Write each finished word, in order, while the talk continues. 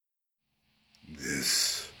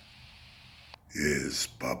is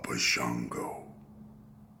Papa Shango.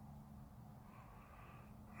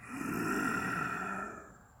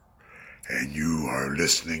 And you are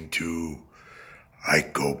listening to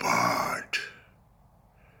Icopod.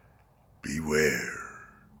 Beware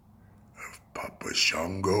of Papa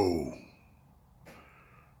Shango.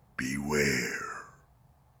 Beware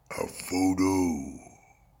of voodoo.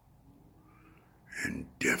 And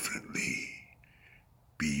definitely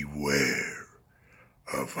beware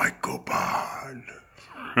of Icopod.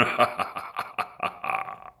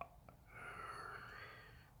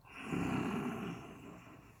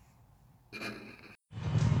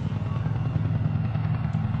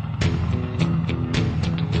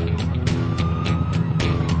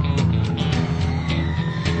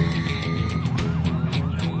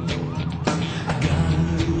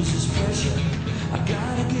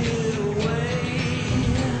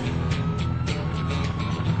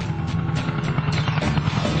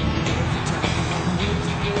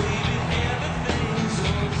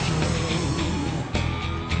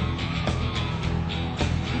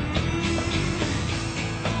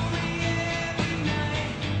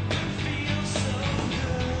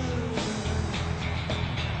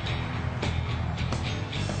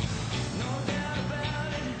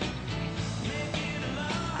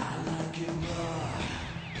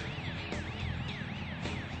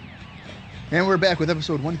 And we're back with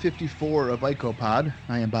episode 154 of Icopod.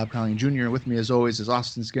 I am Bob Colling Jr. With me, as always, is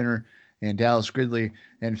Austin Skinner and Dallas Gridley.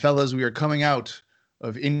 And fellas, we are coming out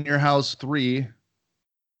of In Your House 3.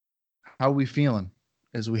 How are we feeling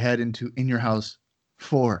as we head into In Your House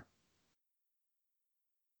 4?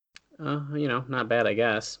 Not bad, I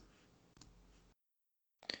guess.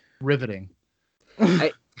 Riveting.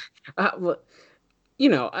 I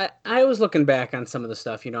was looking back on some of the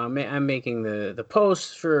stuff. I'm making the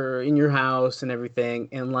posts for In Your House and everything,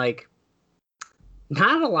 and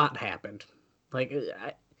not a lot happened.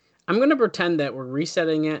 I'm gonna pretend that we're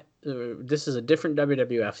resetting it. This is a different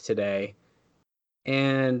WWF today,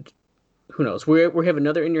 and who knows? We have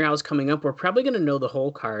another In Your House coming up. We're probably gonna know the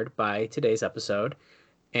whole card by today's episode,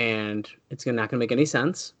 and it's not gonna make any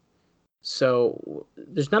sense. So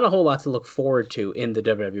there's not a whole lot to look forward to in the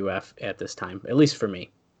WWF at this time, at least for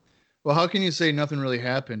me. Well, how can you say nothing really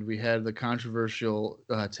happened? We had the controversial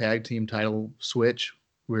tag team title switch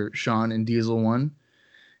where Shawn and Diesel won,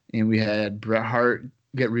 and we had Bret Hart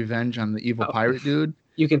get revenge on the evil pirate dude.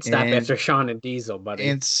 You can stop after Shawn and Diesel, buddy.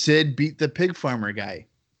 And Sid beat the pig farmer guy.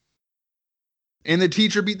 And the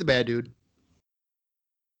teacher beat the bad dude.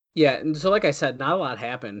 Yeah, and so like I said, not a lot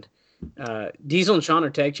happened. Diesel and Shawn are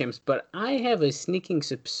tag champs, but I have a sneaking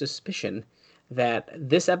suspicion that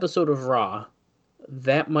this episode of Raw,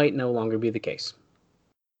 that might no longer be the case.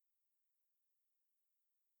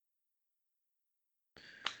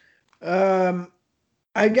 I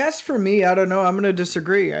guess for me, I don't know. I'm going to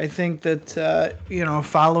disagree. I think that,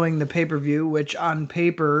 following the pay-per-view, which on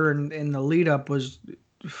paper and in the lead up was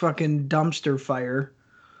fucking dumpster fire.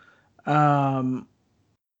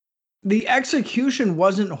 The execution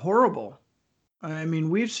wasn't horrible. I mean,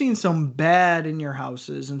 we've seen some bad In Your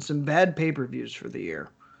Houses and some bad pay-per-views for the year.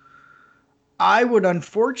 I would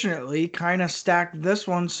unfortunately kind of stack this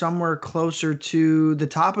one somewhere closer to the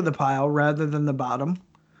top of the pile rather than the bottom.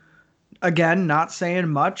 Again, not saying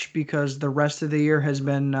much because the rest of the year has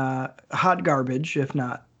been hot garbage, if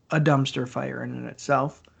not a dumpster fire in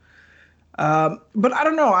itself. But I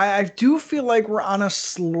don't know. I do feel like we're on a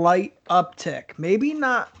slight uptick. Maybe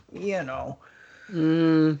not,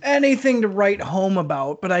 anything to write home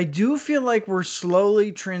about, but I do feel like we're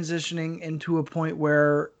slowly transitioning into a point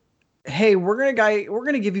where, hey, we're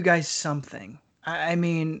gonna give you guys something. I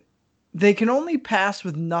mean, they can only pass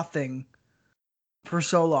with nothing for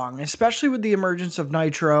so long, especially with the emergence of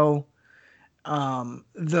Nitro.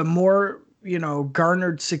 The more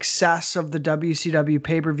garnered success of the WCW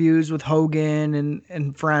pay-per-views with Hogan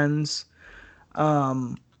and friends.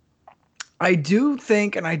 I do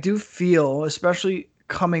think and I do feel, especially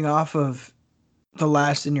coming off of the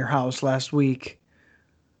last In Your House last week,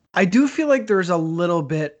 I do feel like there's a little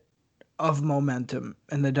bit of momentum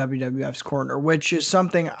in the WWF's corner, which is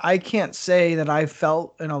something I can't say that I've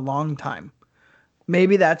felt in a long time.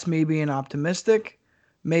 Maybe that's me being optimistic.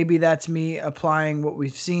 Maybe that's me applying what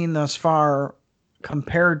we've seen thus far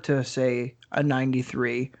compared to, say, a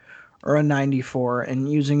 93 or a 94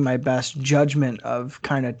 and using my best judgment of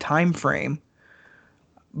kind of time frame.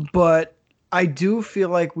 But I do feel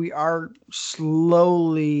like we are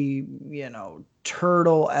slowly,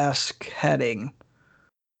 turtle-esque heading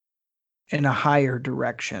in a higher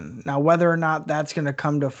direction. Now, whether or not that's going to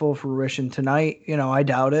come to full fruition tonight, I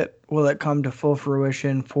doubt it. Will it come to full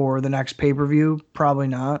fruition for the next pay-per-view? Probably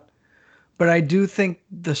not. but I do think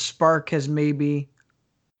the spark has maybe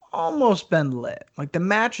almost been lit. Like the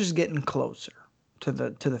match is getting closer to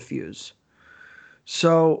the fuse.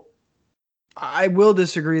 So I will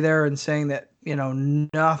disagree there in saying that,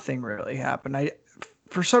 nothing really happened.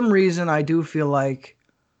 For some reason, I do feel like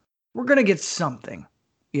we're going to get something,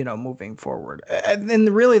 moving forward. And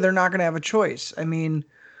then really, they're not going to have a choice. I mean,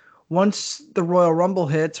 once the Royal Rumble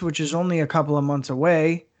hits, which is only a couple of months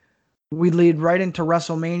away, we lead right into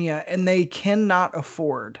WrestleMania, and they cannot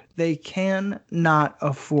afford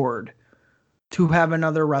to have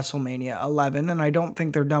another WrestleMania 11, and I don't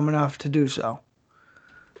think they're dumb enough to do so.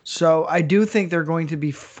 So I do think they're going to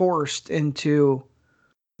be forced into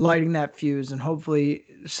lighting that fuse and hopefully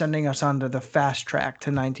sending us onto the fast track to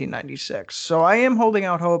 1996. So I am holding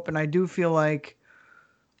out hope, and I do feel like,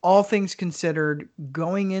 all things considered,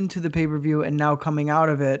 going into the pay-per-view and now coming out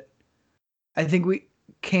of it, I think we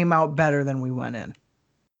came out better than we went in.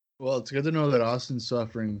 Well, it's good to know that Austin's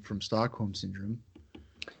suffering from Stockholm syndrome.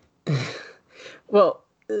 Well,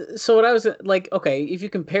 so what I was like, okay, if you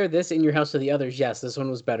compare this In Your House to the others, yes, this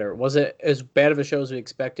one was better. Was it as bad of a show as we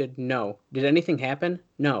expected? No. Did anything happen?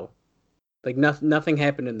 No. Like nothing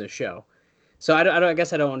happened in the show. So I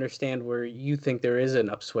guess I don't understand where you think there is an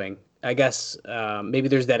upswing. I guess maybe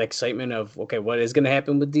there's that excitement of, okay, what is going to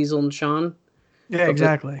happen with Diesel and Shawn? Yeah,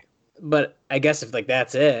 exactly. But I guess if like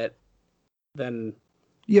that's it, then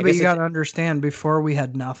yeah, but you got to understand, before we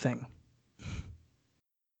had nothing.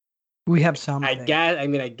 We have something.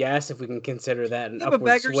 I guess if we can consider that an upward but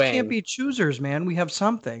beggars swing. can't be choosers, man. We have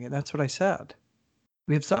something, and that's what I said.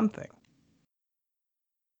 We have something.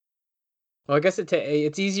 Well, I guess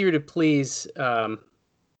it's easier to please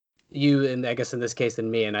you, and I guess in this case, than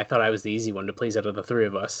me. And I thought I was the easy one to please out of the three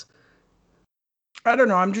of us. I don't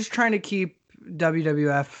know. I'm just trying to keep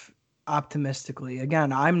WWF optimistically.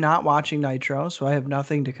 Again, I'm not watching Nitro, so I have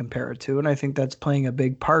nothing to compare it to, and I think that's playing a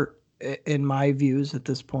big part in my views at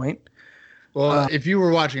this point. Well, if you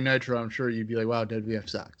were watching Nitro, I'm sure you'd be like, wow, WWF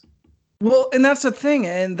sucks. Well, and that's the thing,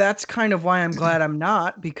 and that's kind of why I'm glad I'm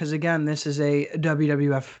not, because again, this is a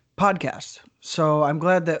WWF podcast. So I'm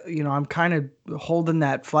glad that, I'm kind of holding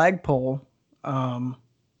that flagpole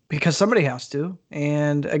because somebody has to.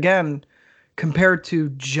 And again, compared to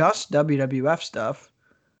just WWF stuff,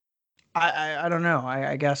 I don't know.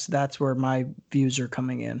 I guess that's where my views are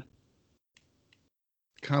coming in.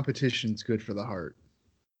 Competition's good for the heart.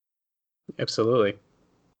 Absolutely.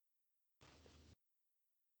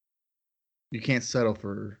 You can't settle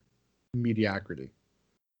for mediocrity.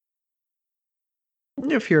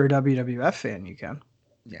 If you're a WWF fan, you can.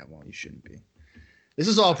 Yeah, well, you shouldn't be. This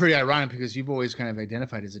is all pretty ironic because you've always kind of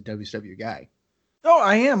identified as a WCW guy. Oh,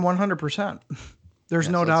 I am 100%. There's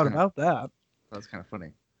no doubt about that. That's kind of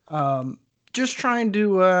funny. Just trying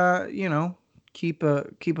to, keep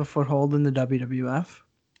a foothold in the WWF.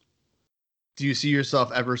 Do you see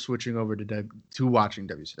yourself ever switching over to watching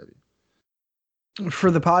WCW?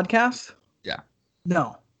 For the podcast? Yeah.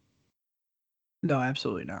 No,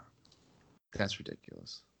 absolutely not. That's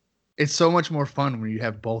ridiculous. It's so much more fun when you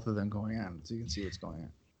have both of them going on, so you can see what's going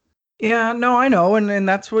on. Yeah, no, I know, and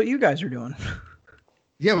that's what you guys are doing.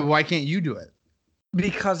 Yeah, but why can't you do it?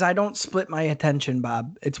 Because I don't split my attention,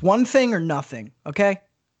 Bob. It's one thing or nothing, okay?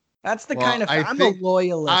 That's the kind of... I'm a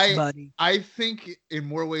loyalist, buddy. I think in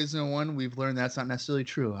more ways than one, we've learned that's not necessarily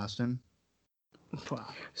true, Austin.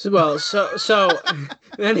 So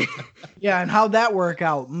yeah, and how'd that work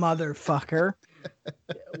out, motherfucker?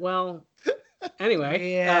 Well,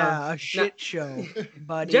 anyway. Yeah, a shit show,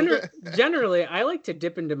 buddy. Generally, I like to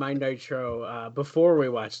dip into my Nitro before we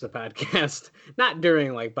watch the podcast, not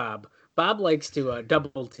during like Bob. Bob likes to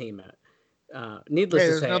double team it. Needless to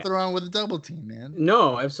say, there's nothing wrong with a double team, man.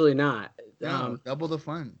 No, absolutely not. No, double the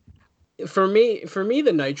fun. For me,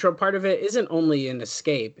 the Nitro part of it isn't only an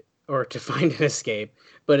escape or to find an escape,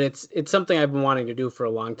 but it's something I've been wanting to do for a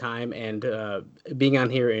long time. And being on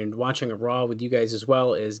here and watching a Raw with you guys as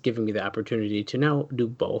well is giving me the opportunity to now do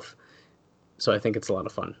both. So I think it's a lot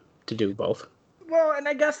of fun to do both. Well, and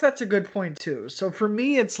I guess that's a good point too. So for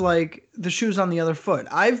me, it's like the shoe's on the other foot.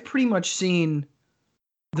 I've pretty much seen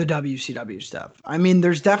the WCW stuff. I mean,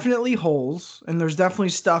 there's definitely holes and there's definitely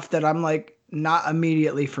stuff that I'm like not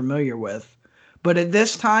immediately familiar with. But at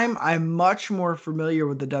this time, I'm much more familiar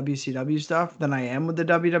with the WCW stuff than I am with the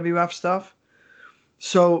WWF stuff.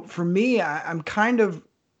 So for me, I'm kind of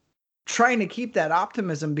trying to keep that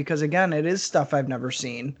optimism because, again, it is stuff I've never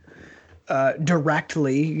seen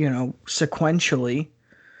directly, sequentially.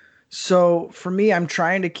 So for me, I'm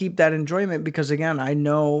trying to keep that enjoyment because, again, I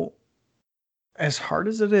know as hard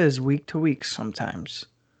as it is week to week sometimes,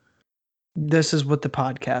 this is what the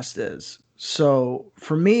podcast is. So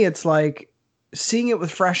for me, it's like seeing it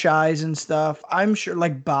with fresh eyes and stuff, I'm sure,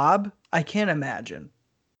 like Bob, I can't imagine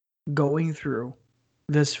going through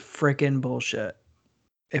this freaking bullshit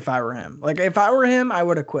if I were him. Like, if I were him, I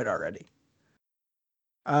would have quit already.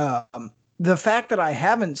 The fact that I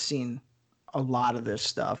haven't seen a lot of this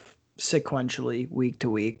stuff sequentially week to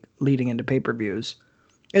week leading into pay-per-views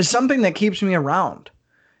is something that keeps me around.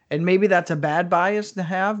 And maybe that's a bad bias to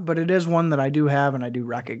have, but it is one that I do have and I do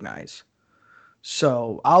recognize.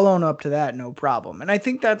 So I'll own up to that, no problem. And I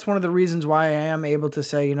think that's one of the reasons why I am able to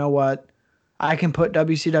say, you know what, I can put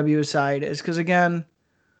WCW aside, is because, again,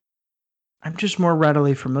 I'm just more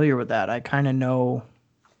readily familiar with that. I kind of know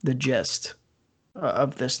the gist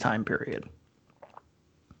of this time period.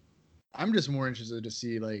 I'm just more interested to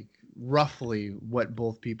see like roughly what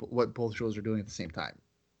both shows are doing at the same time.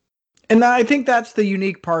 And I think that's the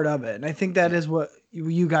unique part of it. And I think that is what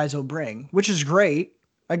you guys will bring, which is great.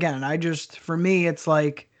 Again, for me, it's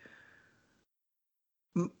like,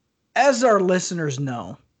 as our listeners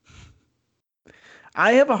know,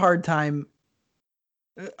 I have a hard time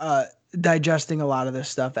digesting a lot of this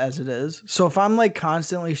stuff as it is. So if I'm like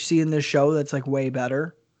constantly seeing this show that's like way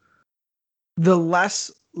better, the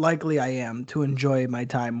less likely I am to enjoy my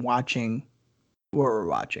time watching what we're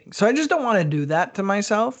watching. So I just don't want to do that to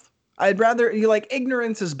myself. I'd rather,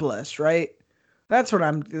 ignorance is bliss, right? That's what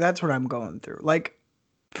I'm going through. Like,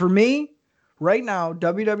 for me, right now,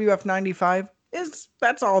 WWF 95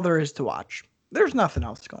 that's all there is to watch. There's nothing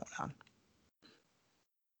else going on.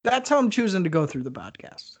 That's how I'm choosing to go through the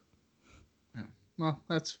podcast. Yeah. Well,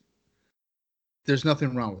 there's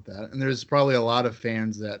nothing wrong with that. And there's probably a lot of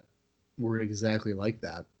fans that were exactly like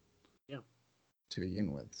that. Yeah. To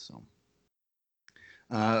begin with. So,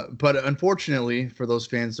 but unfortunately for those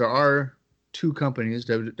fans, there are two companies,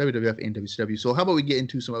 WWF and WCW. So how about we get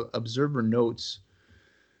into some observer notes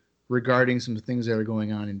regarding some things that are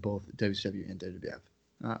going on in both WCW and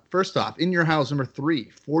WWF. First off, In Your House, number 3,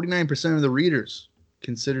 49% of the readers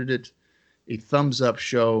considered it a thumbs up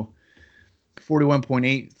show,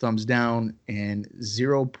 41.8 thumbs down, and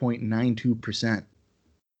 0.92%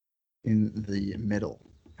 in the middle.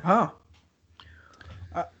 Huh.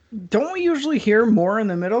 Don't we usually hear more in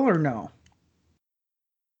the middle or no?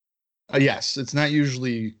 Yes, it's not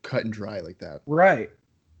usually cut and dry like that. Right.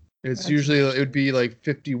 It would be like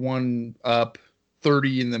 51 up,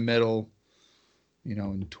 30 in the middle,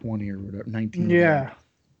 and 20 or whatever, 19. Yeah.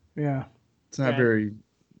 Yeah. It's not very,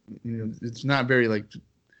 it's not very like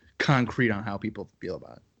concrete on how people feel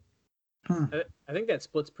about it. I think that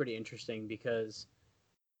split's pretty interesting because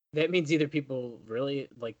that means either people really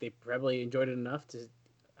they probably enjoyed it enough to,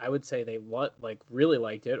 I would say they really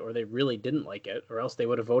liked it, or they really didn't like it, or else they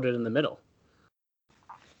would have voted in the middle.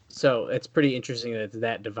 So it's pretty interesting that it's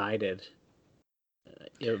that divided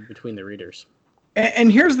between the readers.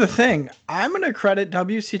 And here's the thing. I'm going to credit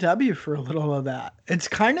WCW for a little of that. It's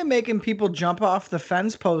kind of making people jump off the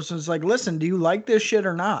fence posts. It's like, listen, do you like this shit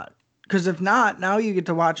or not? Because if not, now you get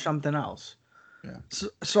to watch something else. Yeah.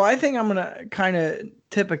 So I think I'm going to kind of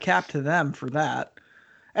tip a cap to them for that.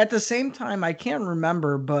 At the same time, I can't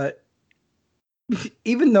remember, but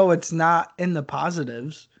even though it's not in the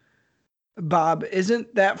positives, Bob,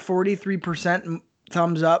 isn't that 43%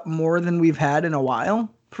 thumbs up more than we've had in a while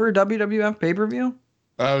for a WWF pay-per-view?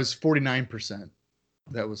 It was 49%.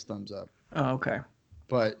 That was thumbs up. Oh, okay.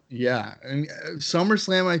 But yeah, and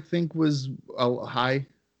SummerSlam I think was a high.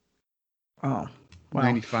 Oh, wow.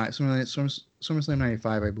 95. SummerSlam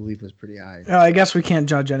 95 I believe was pretty high. I guess we can't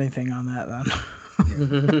judge anything on that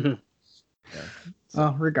then. Yeah.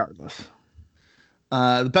 Well, regardless.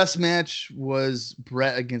 The best match was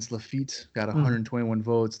Brett against Lafitte, got 121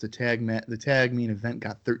 votes. The tag main event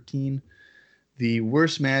got 13. The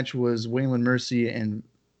worst match was Waylon Mercy and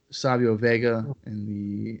Savio Vega, and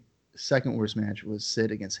the second worst match was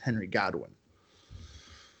Sid against Henry Godwin.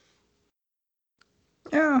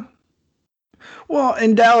 Yeah. Well,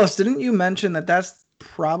 in Dallas, didn't you mention that that's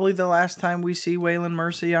probably the last time we see Waylon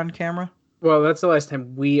Mercy on camera? Well, that's the last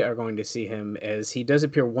time we are going to see him, as he does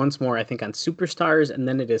appear once more, I think, on Superstars, and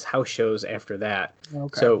then it is house shows after that.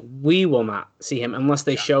 Okay. So we will not see him unless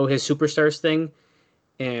they show his Superstars thing.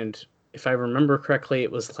 And if I remember correctly,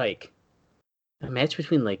 it was like a match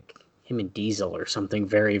between like him and Diesel or something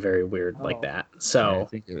very, very weird like that. So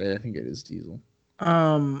yeah, I think it is Diesel.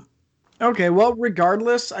 Okay, well,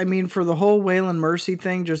 regardless, I mean, for the whole Waylon Mercy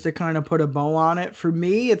thing, just to kind of put a bow on it, for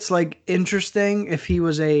me, it's like interesting if he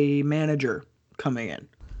was a manager coming in.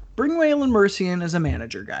 Bring Waylon Mercy in as a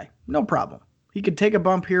manager guy. No problem. He could take a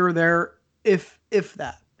bump here or there, if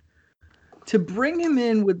that. To bring him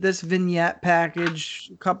in with this vignette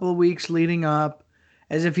package a couple of weeks leading up,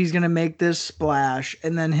 as if he's going to make this splash,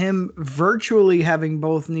 and then him virtually having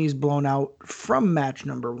both knees blown out from match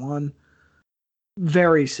number 1.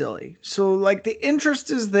 Very silly. So, like, the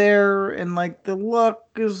interest is there, and, like, the look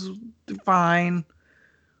is fine.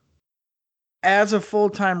 As a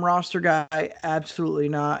full-time roster guy, absolutely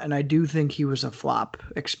not, and I do think he was a flop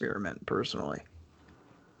experiment, personally.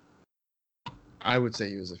 I would say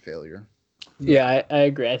he was a failure. Yeah, I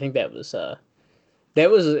agree. I think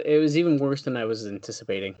it was even worse than I was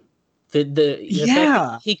anticipating. The fact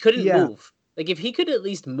that he couldn't move. Like, if he could at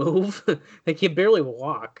least move, like, he barely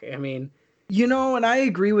walk. I mean, you know, and I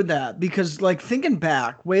agree with that because, like, thinking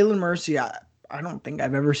back, Waylon Mercy, I don't think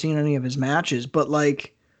I've ever seen any of his matches, but,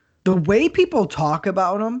 like, the way people talk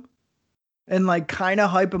about him and, like, kind of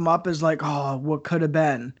hype him up as, like, oh, what could have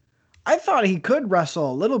been. I thought he could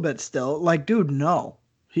wrestle a little bit still. Like, dude, no.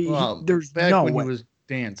 There's back no when way. He was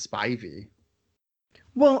Dan Spivey.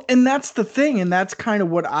 Well, and that's the thing, and that's kind of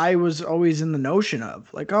what I was always in the notion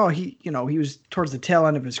of. Like, oh, he was towards the tail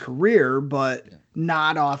end of his career, but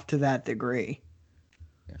not off to that degree.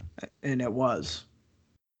 Yeah. And it was.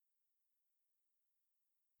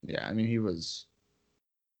 Yeah, I mean, he was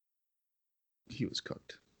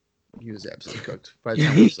cooked. He was absolutely cooked by the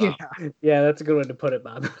time he saw. Yeah, that's a good way to put it,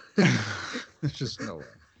 Bob. There's just no way.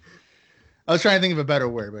 I was trying to think of a better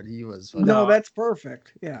word, but he was. No, that's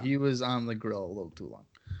perfect. Yeah. He was on the grill a little too long.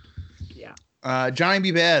 Yeah. Johnny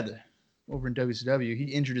B. Bad over in WCW. He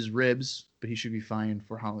injured his ribs, but he should be fine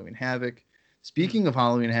for Halloween Havoc. Speaking of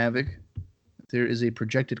Halloween Havoc, there is a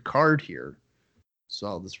projected card here. So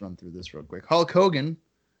I'll just run through this real quick. Hulk Hogan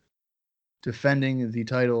defending the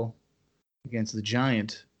title against the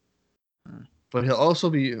Giant. But he'll also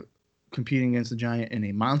be competing against the Giant in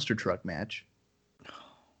a monster truck match.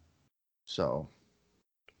 So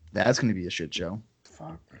that's going to be a shit show.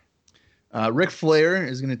 Fuck. Ric Flair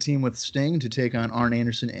is going to team with Sting to take on Arn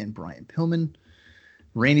Anderson and Brian Pillman.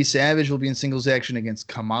 Randy Savage will be in singles action against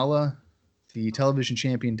Kamala. The television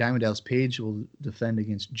champion Diamond Dallas Page will defend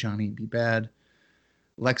against Johnny B. Bad.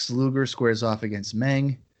 Lex Luger squares off against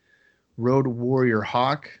Meng. Road Warrior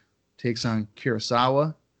Hawk takes on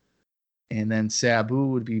Kurosawa. And then Sabu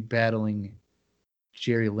would be battling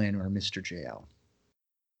Jerry Lynn or Mr. JL.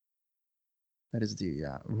 That is the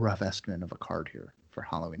rough estimate of a card here for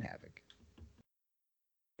Halloween Havoc.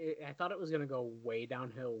 I thought it was going to go way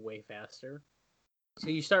downhill way faster. So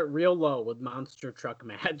you start real low with monster truck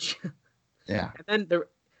match. Yeah. And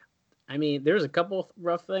then there's a couple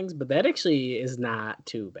rough things, but that actually is not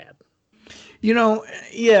too bad. You know,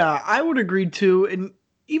 yeah, I would agree too. And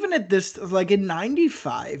even at this, like in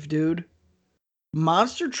 95, dude,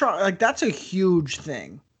 monster truck, like that's a huge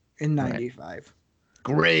thing in 95. Right.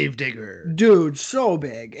 Gravedigger. Dude, so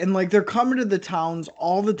big. And like they're coming to the towns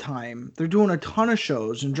all the time. They're doing a ton of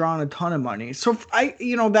shows and drawing a ton of money. So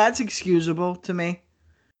that's excusable to me.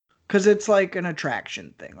 Because it's like an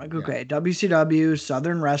attraction thing. Like, okay, WCW,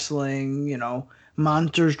 Southern Wrestling,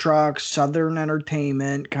 Monsters Trucks, Southern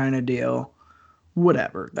Entertainment kind of deal.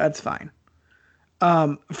 Whatever. That's fine.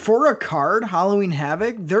 For a card, Halloween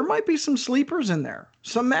Havoc, there might be some sleepers in there.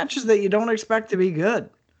 Some matches that you don't expect to be good.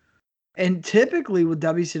 And typically with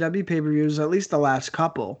WCW pay-per-views, at least the last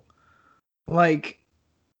couple, like,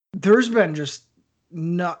 there's been just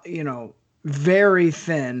not, very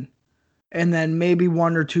thin. And then maybe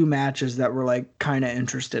one or two matches that we're like kind of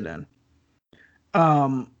interested in.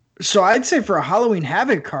 So I'd say for a Halloween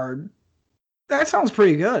Havoc card, that sounds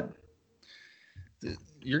pretty good.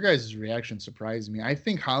 Your guys' reaction surprised me. I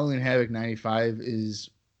think Halloween Havoc 95 is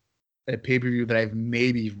a pay-per-view that I've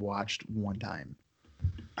maybe watched one time.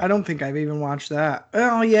 I don't think I've even watched that.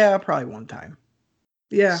 Oh yeah, probably one time.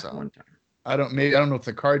 Yeah, one time. I don't know if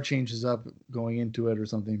the card changes up going into it or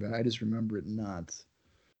something, but I just remember it not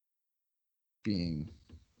being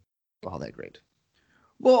all that great.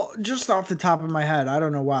 Well, just off the top of my head, I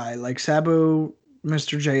don't know why. Like Sabu,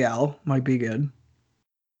 Mr. JL might be good.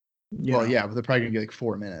 Yeah, but they're probably gonna get like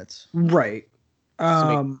 4 minutes. Right.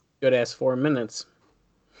 Good ass 4 minutes.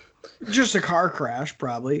 Just a car crash,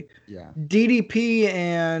 probably. Yeah. DDP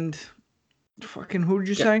and fucking who did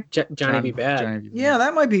you say? Johnny B. Bad. Yeah,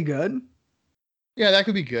 that might be good. Yeah, that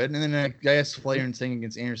could be good. And then I guess Flair and Sting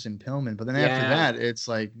against Anderson Pillman. But then after that, it's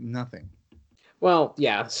like nothing. Well,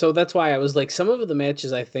 yeah. So that's why I was like, some of the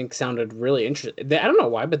matches I think sounded really interesting. I don't know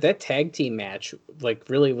why, but that tag team match like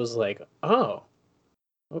really was like, oh,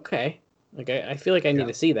 okay. Like I feel like I need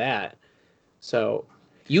to see that. So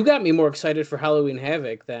you got me more excited for Halloween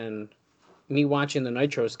Havoc than me watching the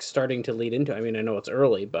Nitros starting to lead into. I mean, I know it's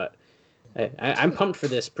early, but I'm pumped for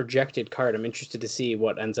this projected card. I'm interested to see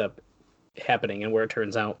what ends up happening and where it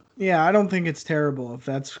turns out. Yeah, I don't think it's terrible if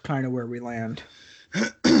that's kind of where we land.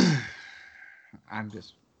 I'm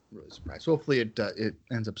just really surprised. Hopefully, it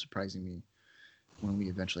ends up surprising me when we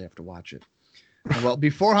eventually have to watch it. Well,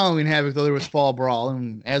 before Halloween Havoc, though, there was Fall Brawl,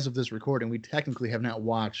 and as of this recording, we technically have not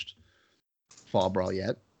watched Fall Brawl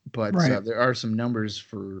yet, but Right. there are some numbers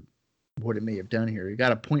for what it may have done here. You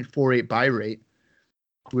got a 0.48 buy rate,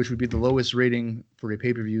 which would be the lowest rating for a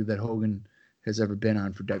pay-per-view that Hogan has ever been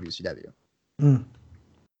on for WCW. Mm.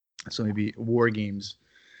 So maybe War Games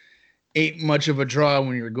ain't much of a draw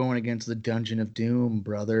when you're going against the Dungeon of Doom,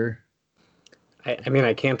 brother. I mean,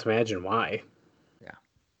 I can't imagine why.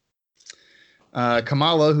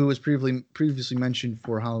 Kamala, who was previously mentioned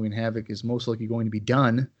for Halloween Havoc, is most likely going to be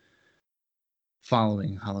done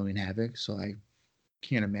following Halloween Havoc, so I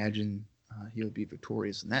can't imagine he'll be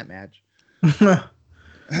victorious in that match.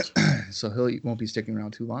 So he won't be sticking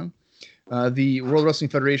around too long. The World Wrestling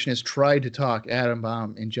Federation has tried to talk Adam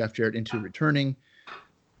Bomb and Jeff Jarrett into returning.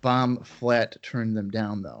 Bomb flat turned them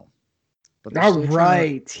down, though. But All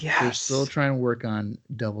right. Yes. They're still trying to work on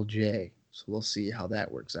Double J, so we'll see how that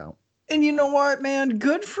works out. And you know what, man?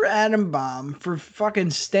 Good for Adam Bomb for fucking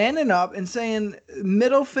standing up and saying,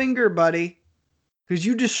 middle finger, buddy, because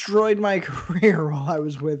you destroyed my career while I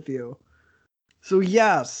was with you. So,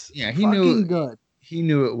 yes. Yeah, he fucking knew good. He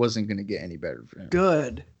knew it wasn't going to get any better for him.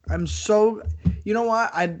 Good. I'm so... You know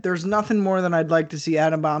what? There's nothing more than I'd like to see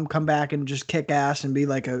Adam Bomb come back and just kick ass and be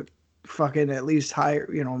like a fucking at least higher,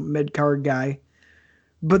 mid-card guy.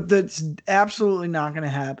 But that's absolutely not going to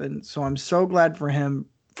happen. So I'm so glad for him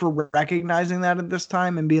for recognizing that at this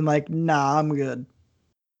time and being like, nah, I'm good.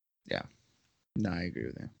 Yeah. No, I agree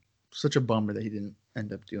with you. Such a bummer that he didn't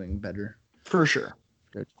end up doing better. For sure.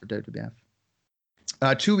 For WWF.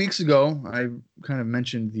 2 weeks ago, I kind of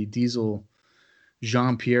mentioned the Diesel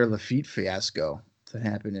Jean-Pierre Lafitte fiasco that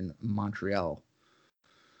happened in Montreal.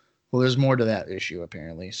 Well, there's more to that issue,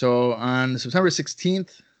 apparently. So on September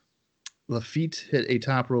 16th, Lafitte hit a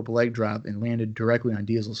top rope leg drop and landed directly on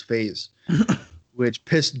Diesel's face, which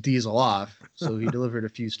pissed Diesel off. So he delivered a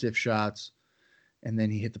few stiff shots, and then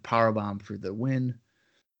he hit the powerbomb for the win.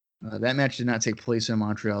 That match did not take place in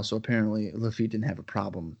Montreal, so apparently Lafitte didn't have a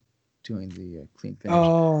problem doing the clean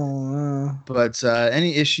finish. But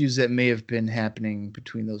any issues that may have been happening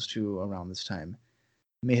between those two around this time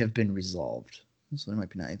may have been resolved. So there might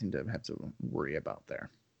be not anything to have to worry about there.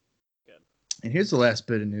 Good. And here's the last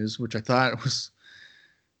bit of news, which I thought was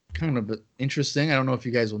kind of interesting. I don't know if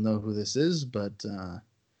you guys will know who this is, but we'll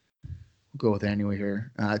go with it anyway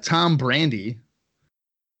here. Tom Brandy,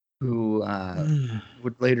 who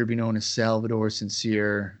would later be known as Salvador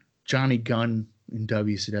Sincere, Johnny Gunn in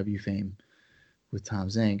WCW fame with Tom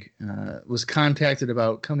Zank, was contacted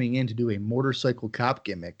about coming in to do a motorcycle cop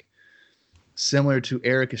gimmick similar to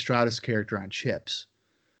Eric Estrada's character on Chips.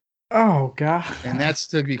 Oh, God. And that's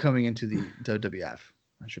to be coming into the WWF,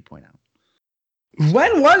 I should point out.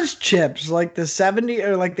 When was Chips? Like the 70s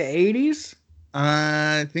or like the 80s?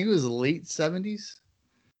 I think it was the late 70s.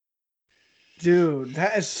 Dude,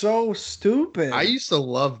 that is so stupid. I used to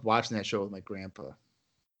love watching that show with my grandpa.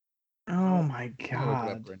 Oh my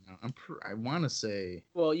God! Right now. I want to say.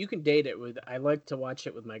 Well, you can date it with. I like to watch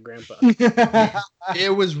it with my grandpa.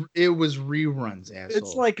 It was reruns, asshole.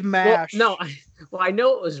 It's like MASH. Well, no, I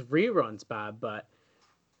know it was reruns, Bob, but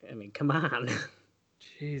I mean, come on.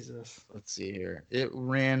 Jesus. Let's see here. It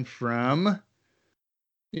ran from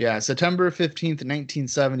September 15th,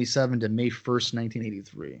 1977 to May 1st,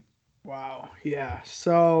 1983. Wow. Yeah.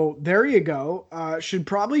 So there you go. Should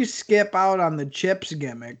probably skip out on the Chips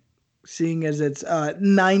gimmick, seeing as it's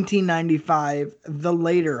 1995, the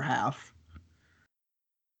later half.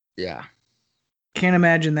 Yeah. Can't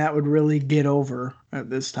imagine that would really get over at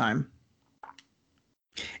this time.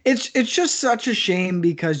 It's just such a shame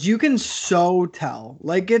because you can so tell,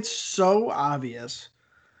 like it's so obvious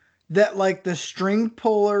that like the string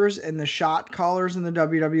pullers and the shot callers in the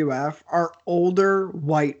WWF are older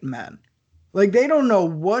white men. Like they don't know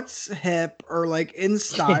what's hip or like in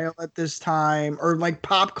style at this time or like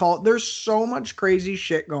pop culture. There's so much crazy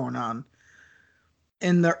shit going on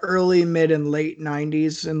in the early, mid, and late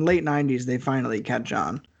 90s. In late 90s, they finally catch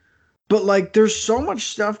on. But like, there's so much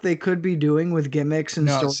stuff they could be doing with gimmicks and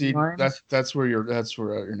storylines. That's where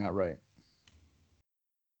you're not right.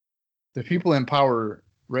 The people in power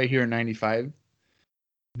right here in 95,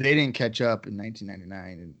 they didn't catch up in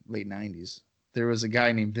 1999 and late 90s. There was a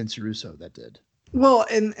guy named Vince Russo that did. Well,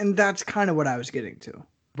 and that's kind of what I was getting to.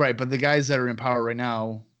 Right, but the guys that are in power right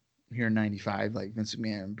now here in 95, like Vince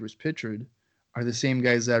McMahon and Bruce Pritchard, are the same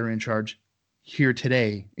guys that are in charge here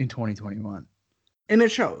today in 2021. And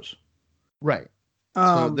it shows. Right.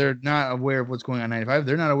 So they're not aware of what's going on in 95.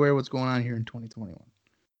 They're not aware of what's going on here in 2021.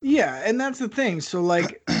 Yeah, and that's the thing. So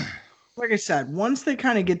like I said, once they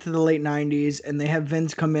kind of get to the late 90s and they have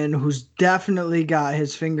Vince come in, who's definitely got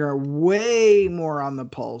his finger way more on the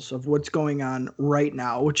pulse of what's going on right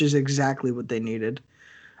now, which is exactly what they needed.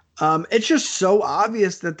 It's just so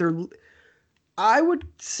obvious that I would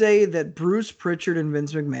say that Bruce Pritchard and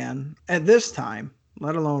Vince McMahon at this time,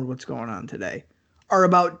 let alone what's going on today, are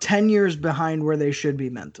about 10 years behind where they should be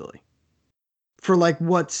mentally for like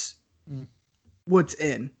what's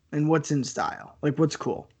in and what's in style, like what's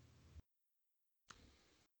cool.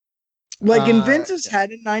 Like in Vince's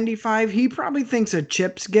head in 95, he probably thinks a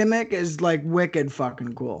Chips gimmick is like wicked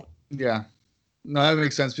fucking cool. Yeah. No, that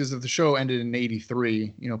makes sense because if the show ended in 83,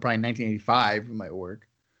 probably 1985 it might work.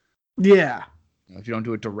 Yeah. If you don't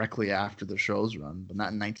do it directly after the show's run, but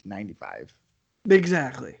not in 1995.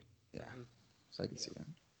 Exactly. Yeah. So I can see that.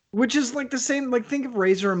 Which is like the same, like think of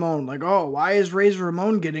Razor Ramon. Like, oh, why is Razor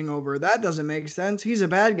Ramon getting over? That doesn't make sense. He's a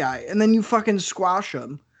bad guy. And then you fucking squash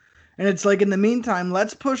him. And it's like, in the meantime,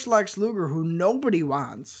 let's push Lex Luger, who nobody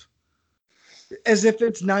wants, as if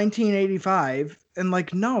it's 1985. And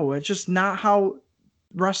like, no, it's just not how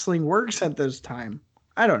wrestling works at this time.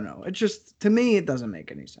 I don't know. It just, to me, it doesn't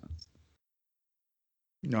make any sense.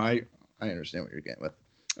 No, I understand what you're getting with.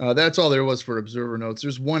 That's all there was for Observer Notes.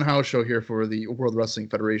 There's one house show here for the World Wrestling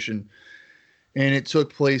Federation, and it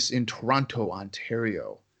took place in Toronto,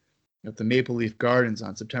 Ontario, at the Maple Leaf Gardens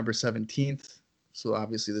on September 17th. So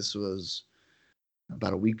obviously this was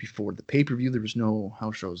about a week before the pay-per-view. There was no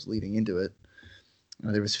house shows leading into it.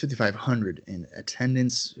 There was 5,500 in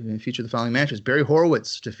attendance. It featured the following matches: Barry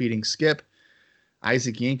Horowitz defeating Skip,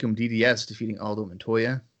 Isaac Yankem DDS defeating Aldo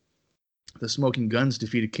Montoya, the Smoking Guns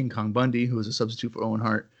defeated King Kong Bundy, who was a substitute for Owen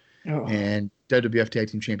Hart, and WWF Tag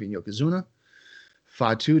Team Champion Yokozuna.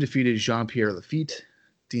 Fatu defeated Jean-Pierre Lafitte.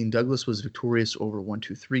 Dean Douglas was victorious over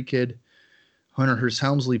 1-2-3 Kid. Hunter Hearst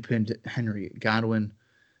Helmsley pinned Henry Godwin.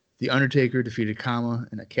 The Undertaker defeated Kama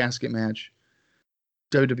in a casket match.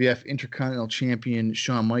 WWF Intercontinental Champion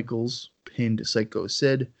Shawn Michaels pinned Psycho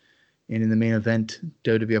Sid. And in the main event,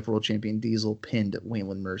 WWF World Champion Diesel pinned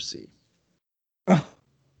Waylon Mercy. Oh,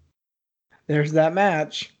 there's that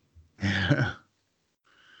match.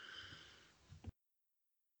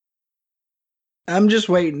 I'm just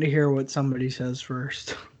waiting to hear what somebody says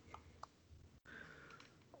first.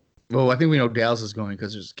 Well, I think we know Dallas is going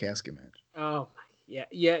because there's a casket match. Oh, yeah.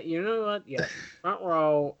 You know what? Yeah, front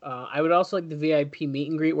row. I would also like the VIP meet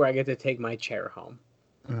and greet where I get to take my chair home.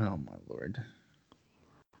 Oh my lord!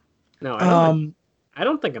 No, I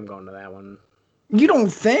don't think I'm going to that one. You don't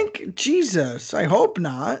think? Jesus, I hope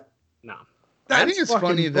not. No. I think it's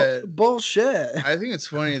funny that bullshit. I think it's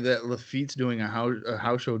funny that Lafitte's doing a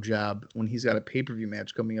house show job when he's got a pay-per-view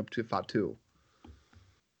match coming up to Fatu.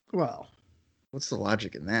 Well, what's the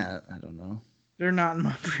logic in that? I don't know. They're not in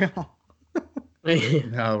Montreal.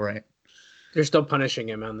 No, right. They're still punishing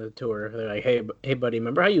him on the tour. They're like, hey, buddy,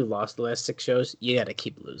 remember how you lost the last 6 shows? You got to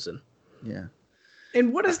keep losing. Yeah.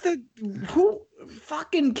 And what is who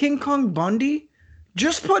fucking King Kong Bundy?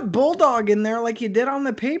 Just put Bulldog in there like you did on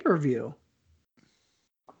the pay-per-view.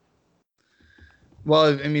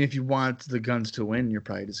 Well, I mean, if you want the Guns to win, you're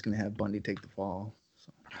probably just going to have Bundy take the fall.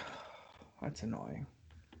 So. That's annoying.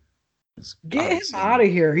 Get him out of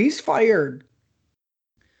here. He's fired.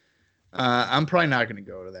 I'm probably not going to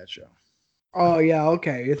go to that show. Oh, yeah.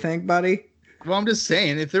 Okay. You think, buddy? Well, I'm just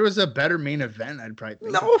saying, if there was a better main event, I'd probably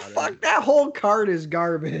think fuck it. That whole card is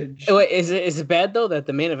garbage. Wait, is it bad, though, that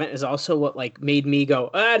the main event is also what, like, made me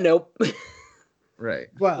go, nope. Right.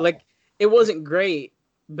 Well, like, it wasn't great.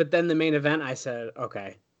 But then the main event, I said,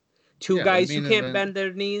 okay. Two guys who can't bend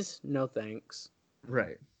their knees? No thanks.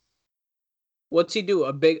 Right. What's he do?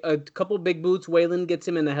 A couple big boots. Waylon gets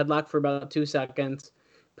him in the headlock for about 2 seconds.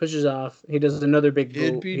 Pushes off. He does another big boot.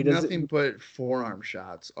 It'd be nothing but forearm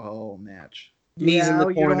shots all match. Knees in the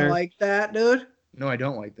corner. You don't like that, dude? No, I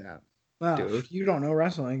don't like that. Well, dude. You don't know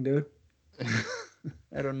wrestling, dude.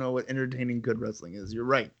 I don't know what entertaining good wrestling is. You're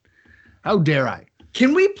right. How dare I?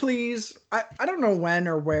 Can we please, I don't know when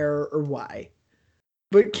or where or why,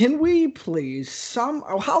 but can we please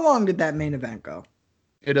how long did that main event go?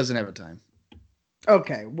 It doesn't have a time.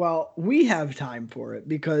 Okay, well, we have time for it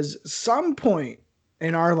because some point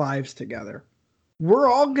in our lives together, we're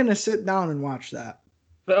all going to sit down and watch that.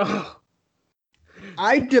 Ugh.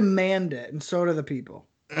 I demand it, and so do the people.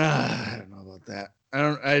 I don't know about that.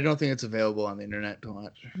 I don't think it's available on the internet to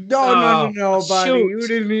watch. No, buddy. Shoot. You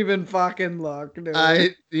didn't even fucking look.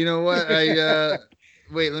 Dude. You know what?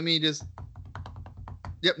 Wait, let me just.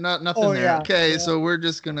 Yep, nothing there. Yeah, okay, yeah. so we're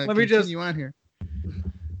just gonna continue on here.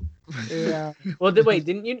 Yeah. Well, wait,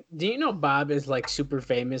 didn't you know Bob is like super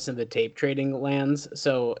famous in the tape trading lands?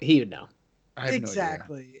 So he would know. I have no idea.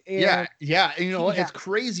 Exactly. Yeah, And yeah. You know, yeah. it's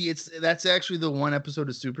crazy. That's actually the one episode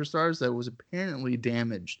of Superstars that was apparently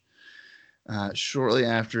damaged shortly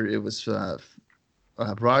after it was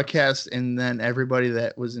broadcast, and then everybody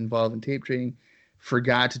that was involved in tape trading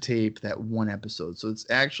forgot to tape that one episode. So it's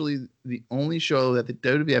actually the only show that the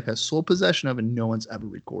WWF has sole possession of, and no one's ever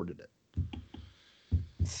recorded it.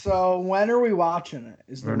 So when are we watching it?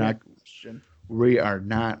 Is the We're real not. question. We are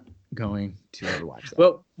not going to ever watch that.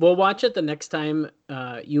 Well, we'll watch it the next time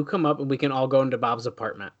you come up, and we can all go into Bob's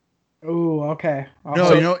apartment. Oh, okay. No,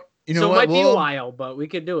 So- you know so it what? might be a while, but we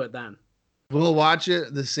could do it then. We'll watch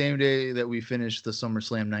it the same day that we finish the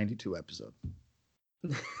SummerSlam 92 episode.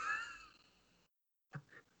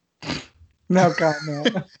 No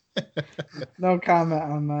comment. No comment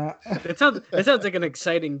on that. It sounds like an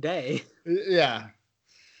exciting day. Yeah.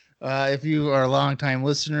 If you are a long-time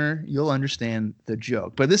listener, you'll understand the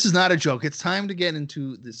joke. But this is not a joke. It's time to get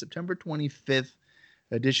into the September 25th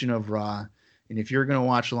edition of Raw. And if you're going to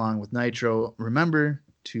watch along with Nitro, remember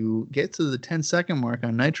to get to the 10-second mark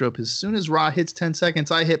on Nitro, because as soon as Raw hits 10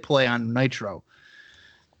 seconds, I hit play on Nitro.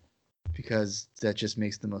 Because that just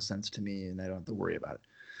makes the most sense to me, and I don't have to worry about it.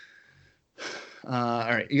 All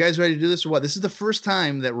right, you guys ready to do this or what? This is the first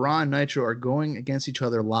time that Raw and Nitro are going against each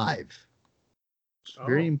other live. It's a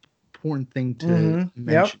very important thing to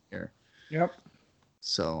mention here. Yep.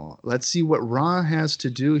 So let's see what Raw has to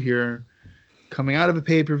do here coming out of a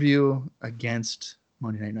pay-per-view against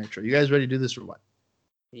Monday Night Nitro. You guys ready to do this or what?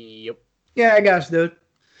 Yep. Yeah, I guess, dude.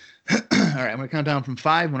 All right, I'm going to count down from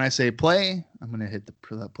 5. When I say play, I'm going to hit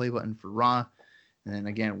the play button for Raw. And then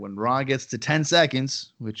again, when Raw gets to 10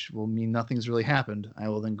 seconds, which will mean nothing's really happened, I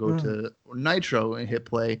will then go to Nitro and hit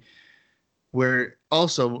play, where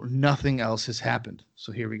also nothing else has happened.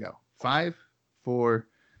 So here we go. 5, 4,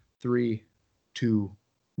 3, 2,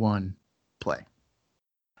 1, play.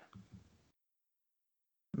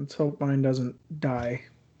 Let's hope mine doesn't die.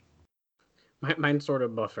 Mine sort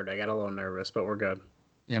of buffered. I got a little nervous, but we're good.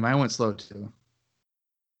 Yeah, mine went slow too.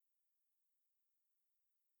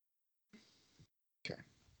 Okay.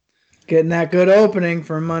 Getting that good opening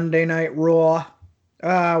for Monday Night Raw.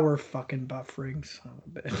 Ah, we're fucking buffering, son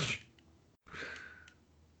of a bitch.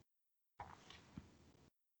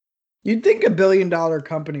 You'd think $1 billion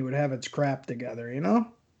company would have its crap together, you know?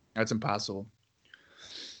 That's impossible.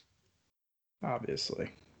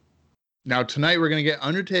 Obviously. Now, tonight we're going to get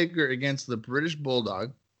Undertaker against the British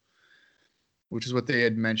Bulldog, which is what they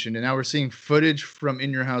had mentioned. And now we're seeing footage from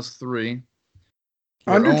In Your House 3.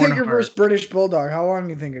 where Owen Undertaker Hart- versus British Bulldog. How long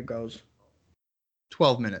do you think it goes?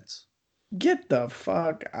 12 minutes. Get the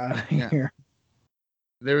fuck out of Yeah. here.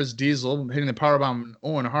 There was Diesel hitting the powerbomb on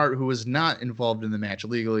Owen Hart, who was not involved in the match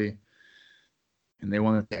legally. And they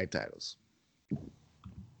won the tag titles.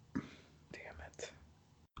 Damn it.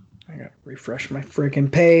 I gotta refresh my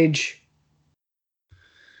freaking page.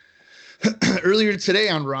 Earlier today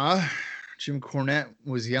on Raw, Jim Cornette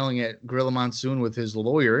was yelling at Gorilla Monsoon with his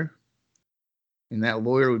lawyer. And that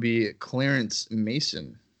lawyer would be Clarence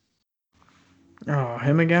Mason. Oh,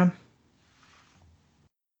 him again?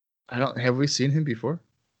 Have we seen him before?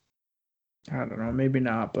 I don't know. Maybe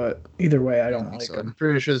not, but either way, I don't like So him. I'm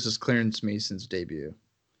pretty sure this is Clarence Mason's debut.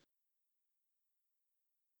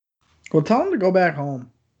 Well, tell him to go back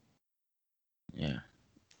home. Yeah.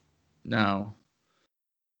 No.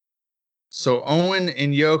 So Owen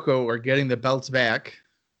and Yoko are getting the belts back,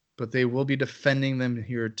 but they will be defending them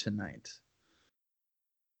here tonight.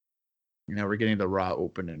 Now we're getting the Raw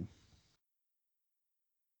opening.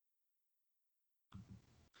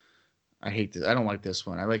 I hate this. I don't like this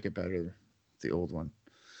one. I like it better, the old one.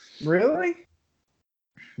 Really?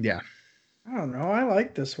 Yeah. I don't know. I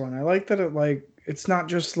like this one. I like that it's not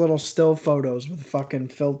just little still photos with fucking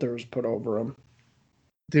filters put over them.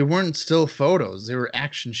 They weren't still photos. They were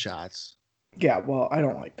action shots. Yeah, well, I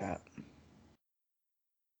don't like that.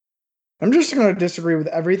 I'm just going to disagree with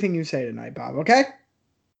everything you say tonight, Bob, okay?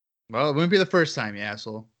 Well, it wouldn't be the first time, you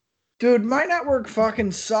asshole. Dude, my network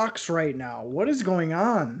fucking sucks right now. What is going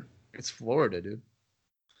on? It's Florida, dude.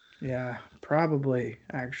 Yeah, probably,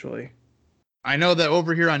 actually. I know that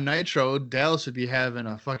over here on Nitro, Dallas would be having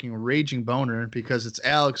a fucking raging boner because it's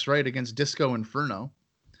Alex Wright against Disco Inferno.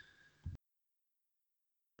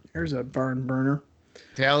 Here's a barn burner.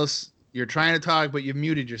 Dallas, you're trying to talk, but you've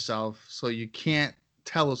muted yourself, so you can't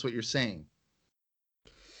tell us what you're saying.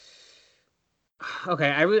 Okay,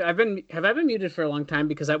 have I been muted for a long time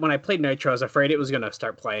because when I played Nitro, I was afraid it was gonna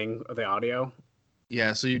start playing the audio.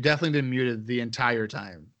 Yeah, so you've definitely been muted the entire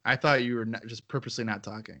time. I thought you were just purposely not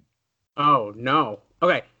talking. Oh no.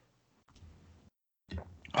 Okay,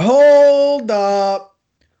 Hold up.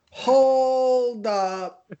 Hold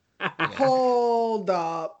up. Hold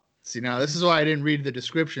up. See, now this is why I didn't read the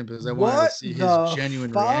description, because I wanted to What see his the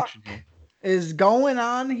genuine fuck reaction here. is going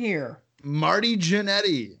on here? Marty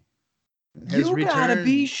Jannetty has You gotta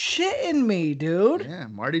be returned. shitting me, dude. Yeah,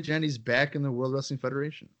 Marty Jannetty's back in the World Wrestling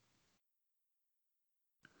Federation.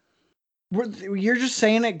 You're just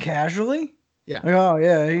saying it casually? Yeah. Like, oh,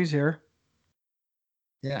 yeah, he's here.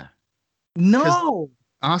 Yeah. No.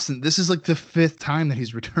 Austin, this is like the 5th time that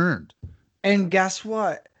he's returned. And guess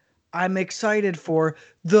what? I'm excited for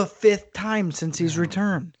the 5th time since he's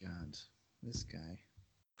returned. God, this guy.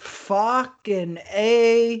 Fucking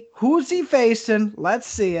A. Who's he facing? Let's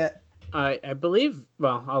see it. I believe.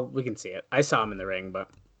 Well, we can see it. I saw him in the ring, but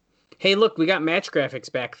hey, look, we got match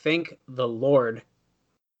graphics back. Thank the Lord.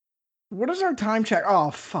 What is our time check?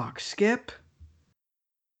 Oh, fuck. Skip.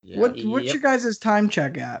 Yeah. What's Yep. your guys' time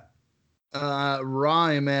check at? Raw,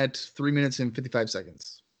 I'm at 3 minutes and 55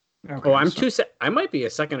 seconds. Okay, Oh, I'm so, I might be a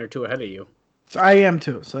second or two ahead of you. so I am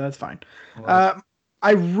too, so that's fine. Well,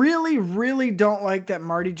 I really, really don't like that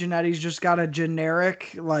Marty Jannetty's just got a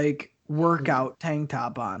generic like workout tank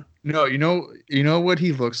top on. no, you know what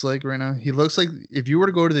he looks like right now? He looks like, if you were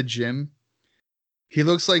to go to the gym, he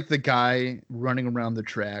looks like the guy running around the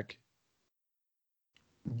track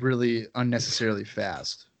really unnecessarily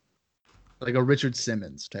fast. Like a Richard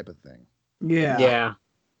Simmons type of thing. Yeah. Yeah.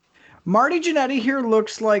 Marty Jannetty here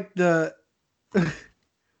looks like the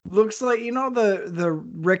looks like, you know, the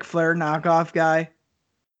Ric Flair knockoff guy.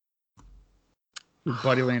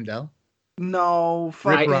 Buddy Landell? No, Rick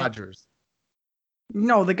fucking, Rogers.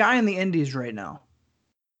 no, the guy in the Indies right now.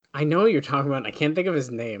 I know what you're talking about. I can't think of his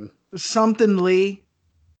name. Something Lee.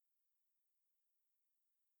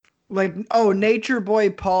 Like, oh, Nature Boy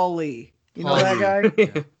Paul Lee. You know Paul that Lee.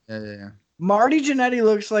 guy? Yeah. Marty Jannetty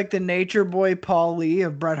looks like the Nature Boy Paul Lee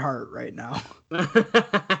of Bret Hart right now.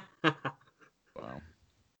 Wow.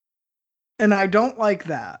 And I don't like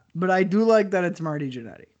that, but I do like that it's Marty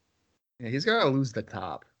Jannetty. Yeah, he's got to lose the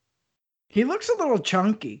top. He looks a little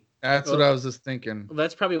chunky. That's what I was just thinking. Well,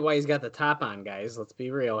 that's probably why he's got the top on, guys. Let's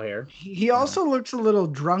be real here. He also looks a little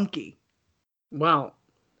drunky. Well,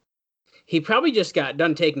 he probably just got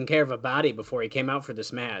done taking care of a body before he came out for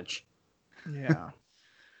this match. Yeah.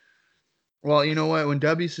 Well, you know what? When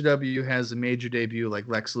WCW has a major debut like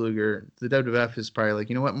Lex Luger, the WWF is probably like,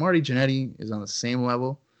 you know what? Marty Jannetty is on the same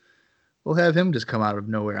level. We'll have him just come out of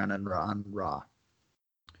nowhere on Raw.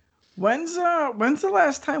 When's the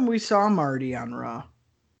last time we saw Marty on Raw?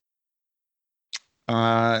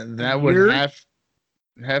 That would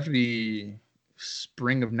have to be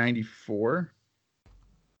spring of '94.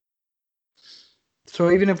 So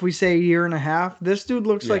even if we say a year and a half, this dude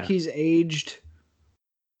looks like Yeah. he's aged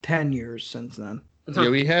 10 years since then. Yeah,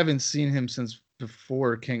 we haven't seen him since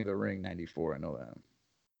before King of the Ring '94. I know that.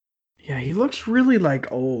 Yeah, he looks really like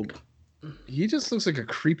old. He just looks like a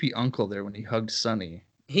creepy uncle there when he hugged Sonny.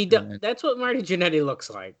 He does. That's what Marty Jannetty looks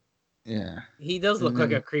like. Yeah, He does look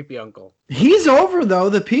like a creepy uncle. He's over though.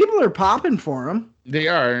 The people are popping for him. they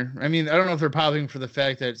are. I mean, I don't know if they're popping for the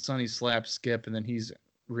fact that Sonny slapped Skip and then he's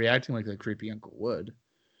reacting like the creepy uncle would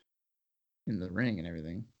in the ring and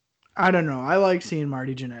everything. I don't know. I like seeing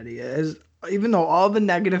Marty Jannetty, even though all the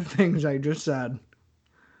negative things I just said.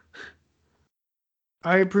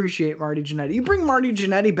 I appreciate Marty Jannetty. You bring Marty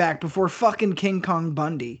Jannetty back before fucking King Kong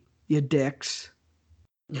Bundy, you dicks.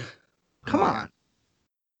 Come on.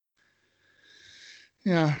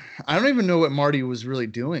 Yeah, I don't even know what Marty was really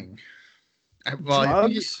doing.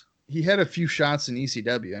 Drugs? He had a few shots in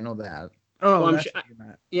ECW. I know that. Oh, Well, I'm that's sure- what you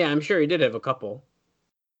meant. Yeah, I'm sure he did have a couple.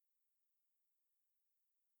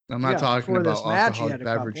 I'm not Yeah, talking before this about match, he alcoholic had a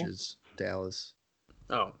couple. beverages, Dallas.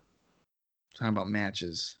 Oh. I'm talking about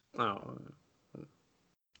matches. Oh.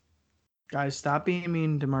 Guys, stop being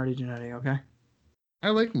mean to Marty Jannetty, okay? I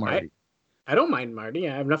like Marty. I don't mind Marty.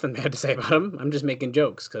 I have nothing bad to say about him. I'm just making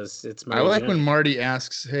jokes because it's I Marty. like when Jannetty. Marty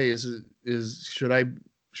asks, "Hey, should I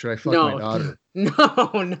fuck my daughter?"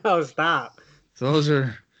 No, stop. Those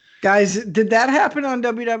are Guys, did that happen on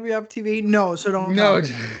WWF TV? No, so don't no talk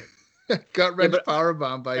about it. gut wrench but-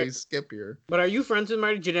 powerbomb by Skip here. But are you friends with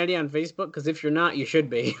Marty Jannetty on Facebook? Because if you're not, you should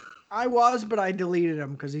be. I was, but I deleted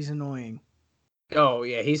him because he's annoying. Oh,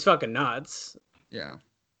 yeah, he's fucking nuts. Yeah.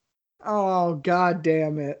 Oh, god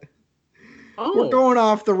damn it. Oh, We're going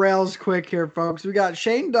off the rails quick here, folks. We got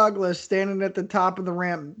Shane Douglas standing at the top of the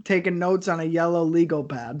ramp taking notes on a yellow legal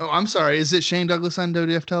pad. Oh, I'm sorry. Is it Shane Douglas on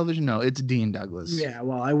WWF television? No, it's Dean Douglas. Yeah,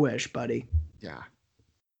 well, I wish, buddy. Yeah.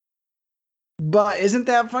 But isn't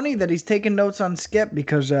that funny that he's taking notes on Skip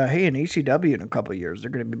because, hey, in ECW in a couple of years,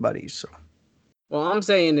 they're going to be buddies. So well, all I'm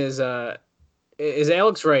saying is is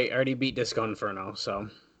Alex right? I already beat Disco Inferno, so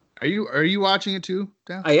Are you watching it too,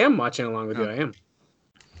 Dan? I am watching along with you. Oh. I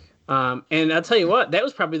am. And I'll tell you what, that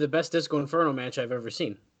was probably the best Disco Inferno match I've ever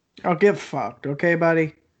seen. I'll get fucked, okay,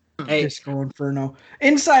 buddy? Hey, Disco Inferno.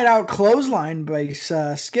 Inside out clothesline by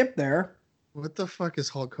Skip there. What the fuck is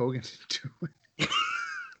Hulk Hogan doing?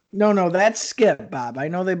 No, that's Skip, Bob. I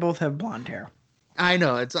know they both have blonde hair. I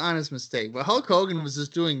know, it's an honest mistake. But Hulk Hogan was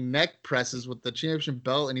just doing neck presses with the championship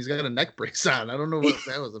belt, and he's got a neck brace on. I don't know what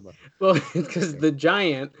that was about. well, because the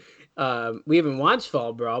Giant, we haven't watched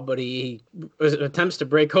Fall Brawl, but he attempts to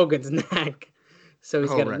break Hogan's neck, so he's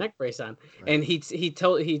got a neck brace on, and he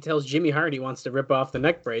tells Jimmy Hart he wants to rip off the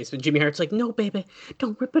neck brace, but Jimmy Hart's like, "No, baby,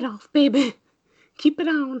 don't rip it off, baby, keep it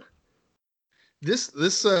on." This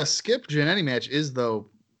Skip Jannetty match is, though,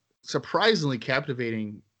 surprisingly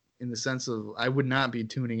captivating in the sense of I would not be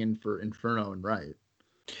tuning in for Inferno and Riot.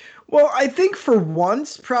 Well, I think for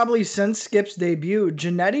once, probably since Skip's debut,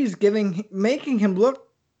 Jannetty's making him look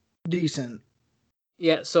decent.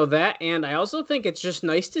 Yeah, so that, and I also think it's just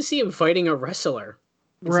nice to see him fighting a wrestler.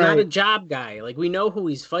 It's Right. not a job guy. Like, we know who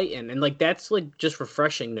he's fighting, and like that's like just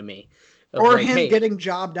refreshing to me. Or like, him hey, getting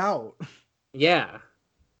jobbed out. yeah.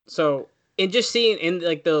 So, and just seeing and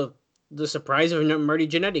like the surprise of Marty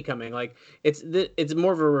Jannetty coming, like it's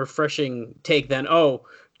more of a refreshing take than Joe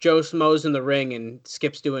Schmo's in the ring and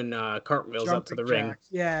Skip's doing cartwheels up to the ring.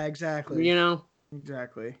 Yeah, exactly. You know,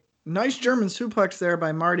 exactly. Nice German suplex there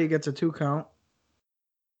by Marty, gets a 2 count.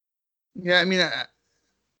 Yeah, I mean,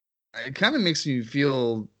 it kind of makes me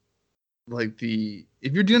feel like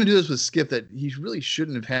if you're going to do this with Skip, that he really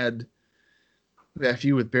shouldn't have had that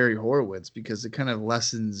feud with Barry Horowitz, because it kind of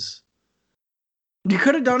lessens. You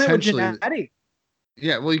could have done it with Jannetty.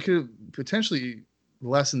 Yeah, well, you could potentially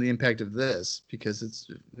lessen the impact of this, because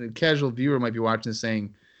the casual viewer might be watching this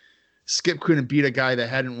saying Skip couldn't beat a guy that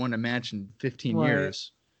hadn't won a match in 15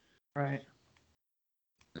 years. Right.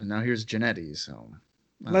 And now here's Jannetty, so.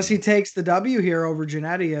 Unless he takes the W here over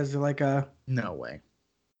Jannetty as like a. No way.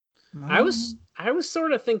 I was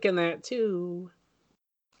sort of thinking that too.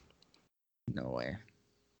 No way.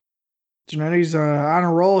 Jannetty's on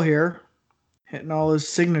a roll here, hitting all his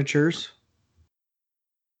signatures.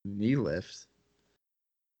 Knee lift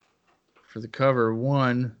for the cover.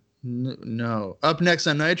 One. No. Up next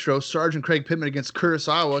on Nitro, Sergeant Craig Pittman against Curtis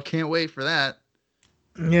Awa. Can't wait for that.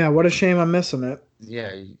 Yeah, what a shame I'm missing it.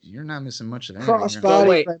 Yeah, you're not missing much of anything.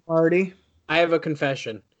 Crossbody by Marty. I have a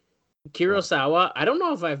confession. Kurosawa, I don't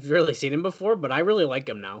know if I've really seen him before, but I really like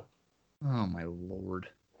him now. Oh, my Lord.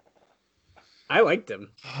 I liked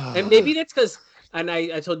him. And maybe that's because, and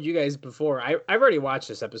I told you guys before, I've already watched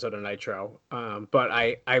this episode of Nitro, but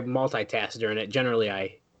I multitask during it. Generally,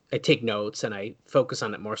 I take notes and I focus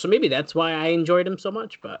on it more. So maybe that's why I enjoyed him so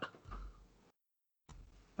much. But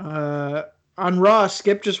on Raw,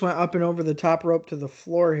 Skip just went up and over the top rope to the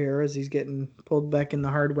floor here as he's getting pulled back in the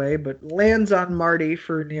hard way, but lands on Marty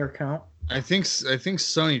for a near count. I think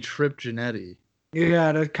Sonny tripped Jannetty.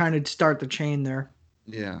 Yeah, to kind of start the chain there.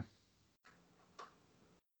 Yeah.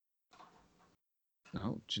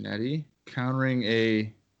 Oh, Jannetty countering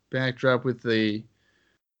a backdrop with a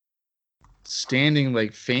standing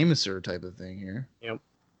like famouser type of thing here. Yep.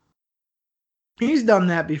 He's done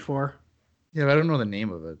that before. Yeah, but I don't know the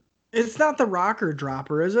name of it. It's not the rocker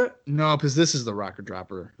dropper, is it? No, because this is the rocker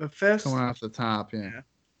dropper. The fist? Coming off the top, yeah.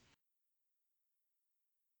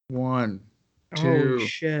 1, 2. Oh,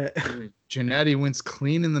 shit. Jannetty wins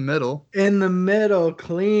clean in the middle. In the middle,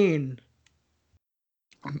 clean.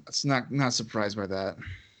 It's not surprised by that.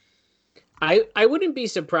 I wouldn't be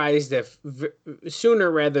surprised if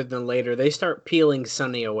sooner rather than later they start peeling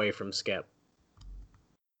Sonny away from Skip.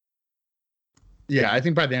 Yeah, I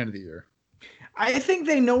think by the end of the year. I think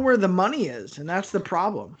they know where the money is, and that's the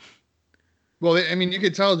problem. Well, I mean, you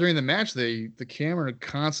could tell during the match, the camera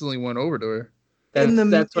constantly went over to her.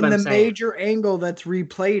 That's what I'm saying. Major angle that's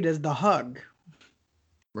replayed is the hug.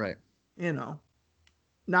 Right. You know,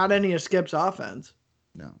 not any of Skip's offense.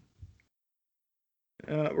 No.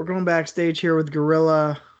 We're going backstage here with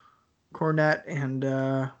Gorilla, Cornette, and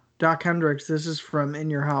Doc Hendricks. This is from In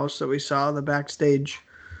Your House that we saw, the backstage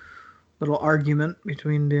little argument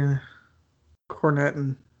between the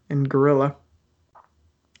Cornette and Gorilla.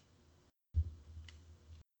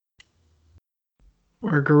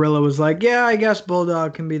 Where Gorilla was like, yeah, I guess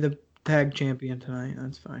Bulldog can be the tag champion tonight.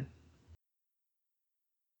 That's fine.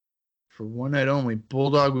 For one night only,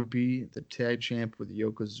 Bulldog would be the tag champ with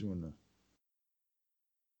Yokozuna.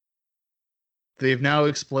 They've now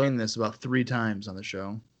explained this about 3 times on the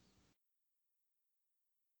show.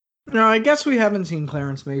 No, I guess we haven't seen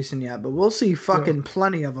Clarence Mason yet, but we'll see fucking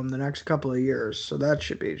plenty of them the next couple of years, so that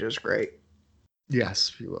should be just great. Yes,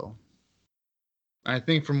 if you will. I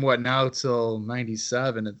think from what now till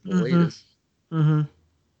 97 at the Mhm. latest. Mm-hmm.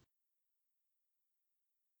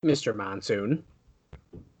 Mr. Monsoon.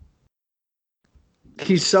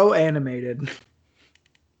 He's so animated.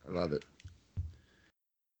 I love it.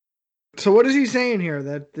 So what is he saying here?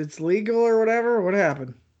 That it's legal or whatever? What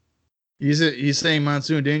happened? He's saying,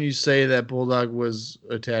 Monsoon, didn't you say that Bulldog was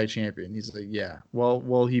a tag champion? He's like, yeah.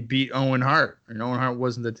 Well, he beat Owen Hart, and Owen Hart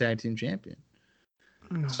wasn't the tag team champion.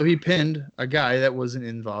 So he pinned a guy that wasn't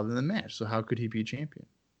involved in the match. So how could he be champion?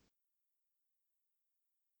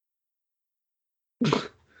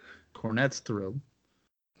 Cornette's thrilled.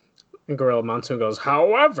 And Gorilla Monsoon goes,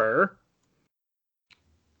 however.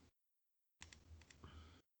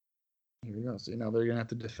 Here we go. So now they're gonna have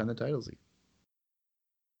to defend the titles.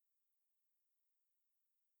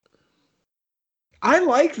 I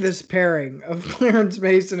like this pairing of Clarence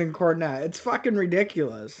Mason and Cornette. It's fucking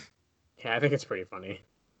ridiculous. Yeah, I think it's pretty funny.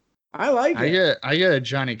 I like it. I get a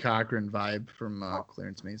Johnny Cochran vibe from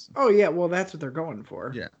Clarence Mason. Oh yeah, well that's what they're going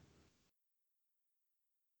for. Yeah.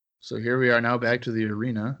 So here we are now back to the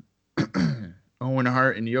arena. Owen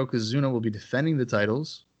Hart and Yokozuna will be defending the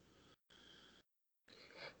titles.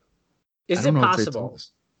 Is it possible?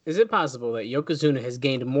 Is it possible that Yokozuna has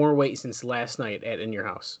gained more weight since last night at In Your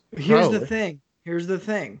House? Here's the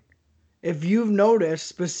thing. If you've noticed,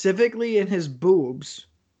 specifically in his boobs,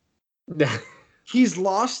 he's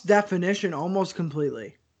lost definition almost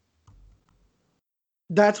completely.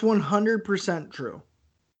 That's 100% true.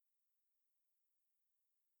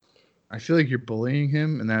 I feel like you're bullying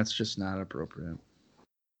him, and that's just not appropriate.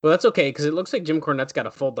 Well, that's okay, because it looks like Jim Cornette's got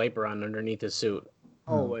a full diaper on underneath his suit.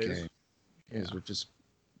 Always. Okay. Yes, we're just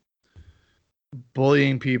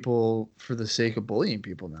bullying people for the sake of bullying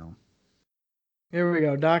people now. Here we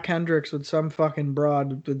go. Doc Hendricks with some fucking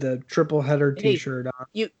broad with the triple header t-shirt on.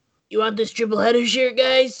 You want this triple header shirt,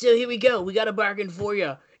 guys? So here we go. We got a bargain for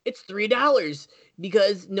you. It's $3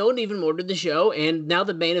 because no one even ordered the show, and now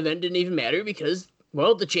the main event didn't even matter because,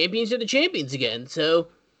 well, the champions are the champions again. So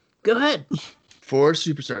go ahead. 4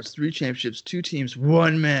 superstars, 3 championships, 2 teams,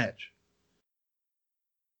 1 match.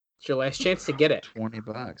 It's your last chance to get it.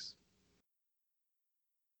 $20.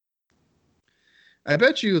 I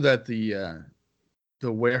bet you that the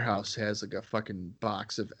warehouse has like a fucking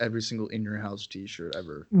box of every single In Your House t-shirt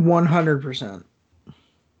ever. 100%.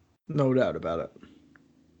 No doubt about it.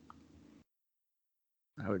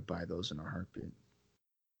 I would buy those in a heartbeat.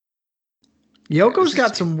 Yoko's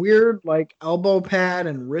got some weird like elbow pad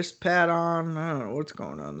and wrist pad on. I don't know what's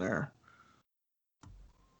going on there.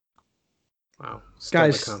 Wow.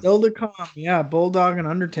 Still to come. Yeah, Bulldog and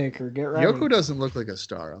Undertaker. Get ready. Yoko doesn't look like a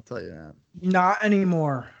star, I'll tell you that. Not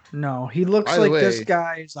anymore. No, he looks like this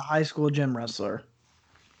guy is a high school gym wrestler.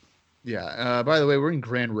 Yeah. By the way, we're in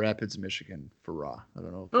Grand Rapids, Michigan for Raw. I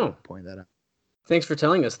don't know if you point that out. Thanks for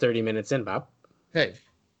telling us 30 minutes in, Bob. Hey.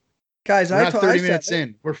 Guys, we're not 30 minutes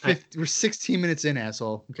in. We're 16 minutes in,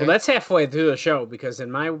 asshole. Okay? Well, that's halfway through the show because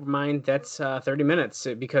in my mind, that's 30 minutes.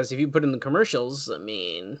 Because if you put in the commercials, I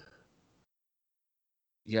mean...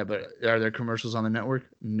 Yeah, but are there commercials on the network?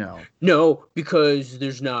 No. No, because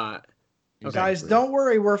there's not. Exactly. Guys, don't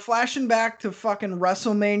worry. We're flashing back to fucking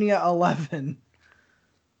WrestleMania 11.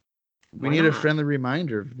 We need a friendly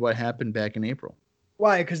reminder of what happened back in April.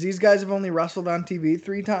 Why? Because these guys have only wrestled on TV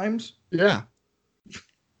 3 times? Yeah.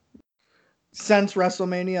 Since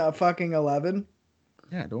WrestleMania fucking 11?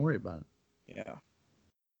 Yeah, don't worry about it. Yeah.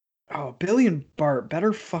 Oh, Billy and Bart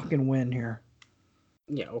better fucking win here.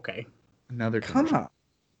 Yeah, okay. Another Come commercial. on.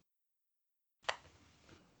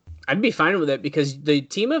 I'd be fine with it because the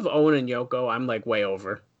team of Owen and Yoko, I'm like way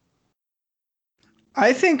over.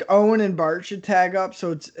 I think Owen and Bart should tag up,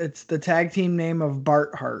 so it's the tag team name of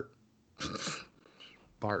Bart Hart.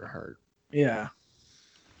 Bart Hart. Yeah.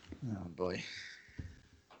 Oh boy.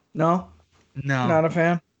 No? No. Not a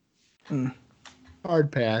fan?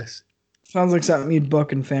 Hard pass. Sounds like something you'd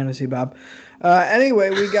book in fantasy, Bob.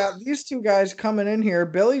 Anyway, we got these 2 guys coming in here.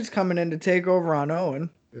 Billy's coming in to take over on Owen.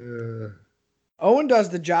 Owen does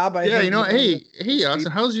the job. I think. Hey,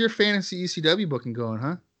 Austin, how's your fantasy ECW booking going,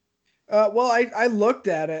 huh? Well, I looked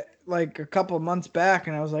at it like a couple of months back,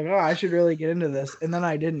 and I was like, oh, I should really get into this, and then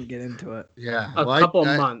I didn't get into it. Yeah, a couple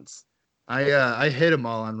months. I hit them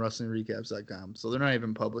all on WrestlingRecaps.com, so they're not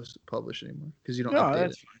even published anymore because you don't update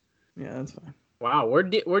that's it. Fine. Yeah, that's fine. Wow,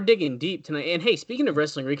 we're digging deep tonight. And hey, speaking of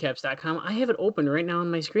WrestlingRecaps.com, I have it open right now on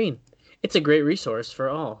my screen. It's a great resource for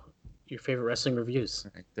all your favorite wrestling reviews.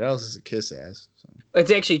 Right. Dallas is a kiss ass. So.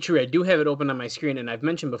 It's actually true. I do have it open on my screen, and I've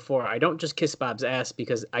mentioned before, I don't just kiss Bob's ass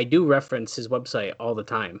because I do reference his website all the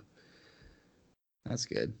time. That's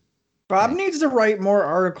good. Bob needs to write more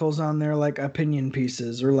articles on there, like opinion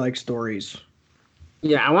pieces or like stories.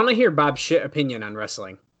 Yeah, I want to hear Bob's shit opinion on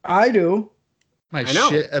wrestling. I do. My I know.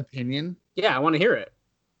 shit opinion? Yeah, I want to hear it.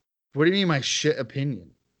 What do you mean my shit opinion?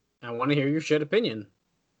 I want to hear your shit opinion.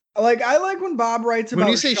 Like, I like when Bob writes about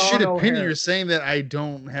When you say Sean shit O'Hare. opinion, you're saying that I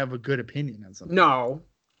don't have a good opinion on something. No.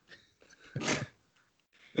 What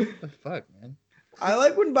the fuck, man? I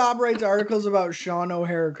like when Bob writes articles about Sean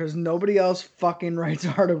O'Hare because nobody else fucking writes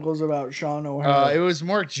articles about Sean O'Hare. It was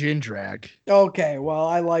Mark Jindrak. Okay, well,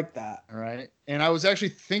 I like that. All right. And I was actually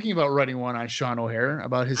thinking about writing one on Sean O'Hare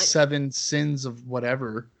about his 7 sins of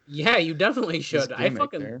whatever. Yeah, you definitely should. I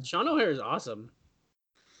fucking there. Sean O'Hare is awesome.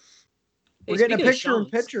 We're Hey, getting a speaking of picture in Sean's-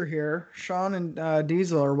 picture here. Sean and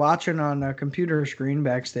Diesel are watching on a computer screen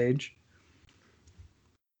backstage.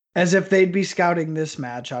 As if they'd be scouting this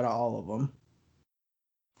match out of all of them.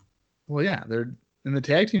 Well, yeah, they're in the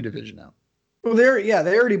tag team division now. Well, they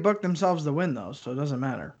already booked themselves the win though, so it doesn't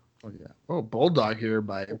matter. Oh yeah. Oh, Bulldog here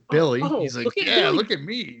by Billy. He's like, look at yeah, Billy. look at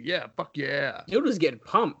me. Yeah, fuck yeah. Dude was getting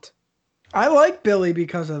pumped. I like Billy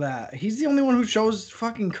because of that. He's the only one who shows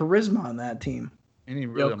fucking charisma on that team. Any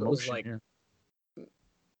real Yoko was emotion like- here.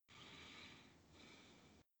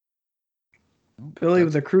 Billy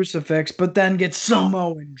with a crucifix, but then gets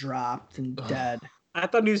Samoan dropped and Ugh. dead. I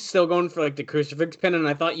thought he was still going for like the crucifix pin, and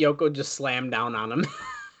I thought Yoko just slammed down on him.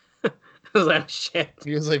 I was like, shit.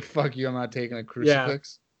 He was like, fuck you, I'm not taking a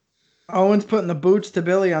crucifix. Owen's putting the boots to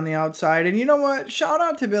Billy on the outside, and you know what? Shout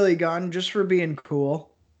out to Billy Gunn just for being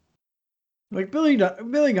cool. Like Billy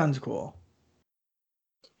Gunn's cool.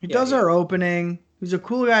 He Yeah, does he our is. opening. He's a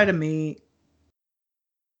cool guy to meet.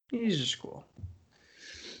 He's just cool.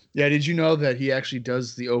 Yeah, did you know that he actually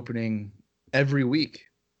does the opening every week?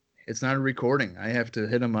 It's not a recording. I have to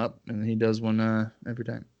hit him up, and he does one every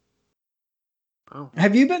time. Oh,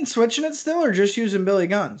 Have you been switching it still, or just using Billy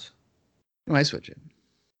Gunn's? Oh, I switch it.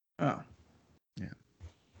 Oh,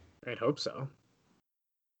 I'd hope so.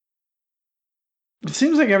 it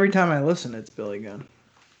seems like every time I listen, it's Billy Gunn.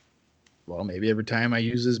 Well, maybe every time I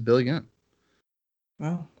use this Billy Gunn.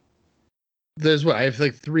 Well, There's what? I have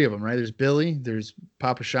like 3 of them, right? There's Billy, there's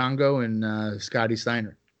Papa Shango, and Scotty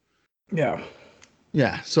Steiner. yeah.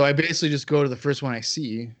 Yeah, so I basically just go to the first one I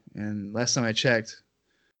see, and last time I checked,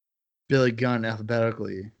 Billy Gunn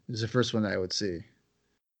alphabetically is the first one that I would see.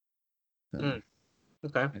 So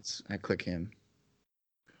Okay. I click him.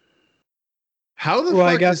 How the Well,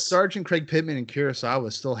 I fuck guess- is Sergeant Craig Pittman and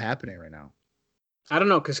Kurosawa still happening right now? I don't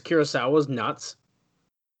know, because Kurosawa's nuts.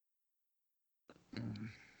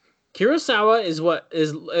 Kurosawa is what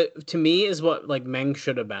is to me is what like Meng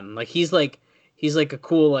should have been. Like he's like a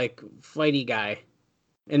cool like fighty guy,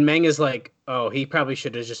 and Meng is like, oh, he probably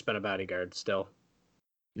should have just been a bodyguard still.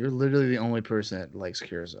 You're literally the only person that likes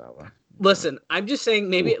Kurosawa. Listen, I'm just saying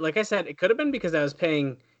maybe like I said, it could have been because I was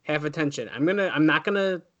paying half attention.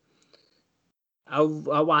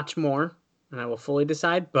 I'll watch more and I will fully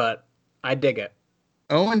decide, but I dig it.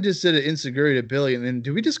 Owen just did an insecurity to Billy, and then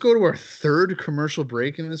do we just go to our 3rd commercial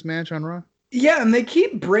break in this match on Raw? Yeah, and they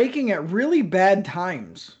keep breaking at really bad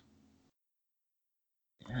times.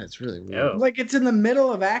 Yeah, it's really weird. Oh. Like it's in the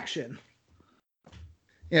middle of action.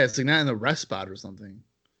 Yeah, it's like not in the rest spot or something.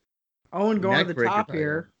 Owen going to the Neck breaker top probably.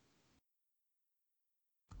 here.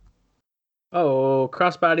 Oh,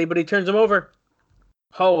 crossbody, but he turns him over.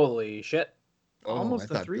 Holy shit. Almost I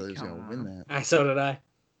the thought 3 Billy was count gonna win on that. So did I.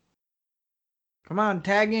 Come on,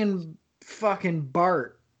 tag in fucking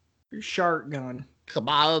Bart. Shark gun. Come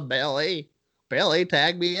on, Billy. Billy,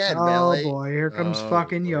 tag me in, Oh Billy. boy, here comes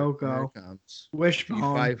fucking Lord, Yoko. Here it comes. Wishbone.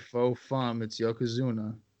 P5 fum. It's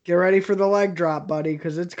Yokozuna. Get ready for the leg drop, buddy,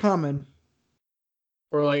 because it's coming.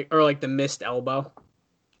 Or like the missed elbow.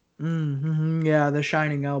 Mm-hmm. Yeah, the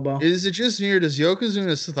shining elbow. Is it just me or does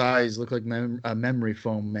Yokozuna's thighs look like a memory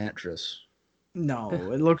foam mattress? No,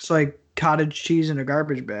 it looks like cottage cheese in a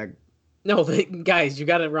garbage bag. No, guys, you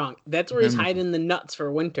got it wrong. That's where he's Remember- hiding the nuts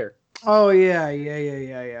for winter. Oh yeah.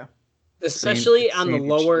 Especially on the same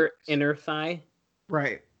lower cheeks. inner thigh.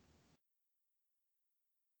 Right.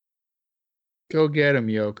 Go get him,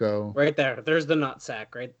 Yoko. Right there. There's the nut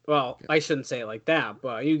sack, right? Well, I shouldn't say it like that,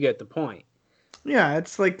 but you get the point. Yeah,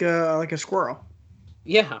 it's like a squirrel.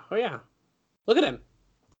 Yeah. Oh, yeah. Look at him.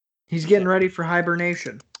 He's getting ready for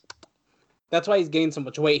hibernation. That's why he's gained so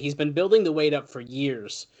much weight. He's been building the weight up for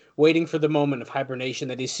years, waiting for the moment of hibernation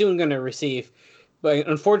that he's soon going to receive. But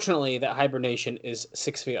unfortunately, that hibernation is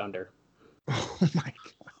 6 feet under. Oh my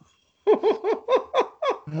god.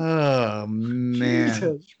 Oh man.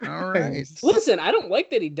 Jesus All right. Christ. Listen, I don't like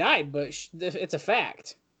that he died, but it's a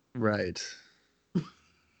fact. Right.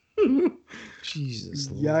 Jesus.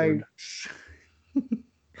 Lord. Yikes.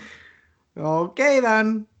 Okay,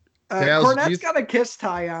 then. Dales, Cornette's got a kiss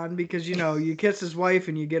tie on because, you kiss his wife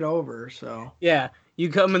and you get over, so. Yeah, you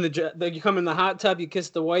come in you come in the hot tub, you kiss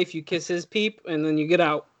the wife, you kiss his peep, and then you get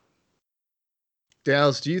out.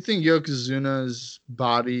 Dallas, do you think Yokozuna's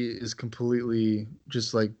body is completely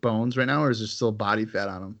just like bones right now, or is there still body fat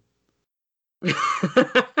on him?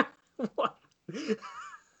 What?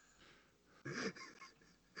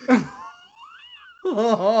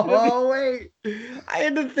 Oh, wait. I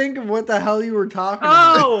had to think of what the hell you were talking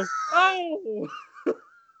about. Oh!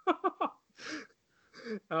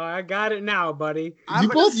 Oh, I got it now, buddy. You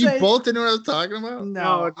both didn't know what I was talking about?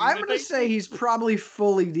 No, No, I'm going to say he's probably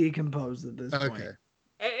fully decomposed at this point. Okay.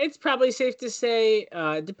 It's probably safe to say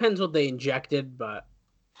it depends what they injected, but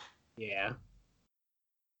yeah.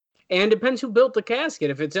 And depends who built the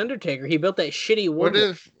casket. If it's Undertaker, he built that shitty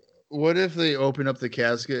wood. What if they open up the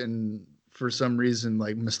casket and for some reason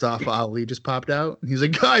like Mustafa Ali just popped out and he's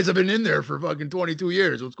like, guys, I've been in there for fucking 22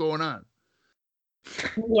 years. What's going on?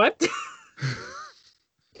 What?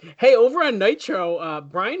 Hey, over on Nitro,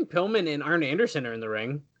 Brian Pillman and Arn Anderson are in the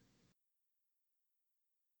ring.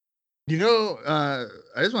 I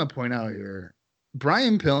just want to point out here,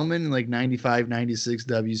 Brian Pillman in like 95, 96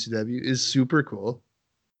 WCW is super cool.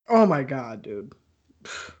 Oh my God, dude.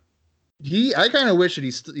 I kind of wish that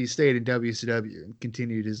he stayed in WCW and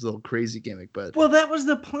continued his little crazy gimmick, but well, that was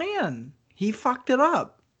the plan. He fucked it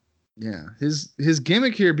up. Yeah, his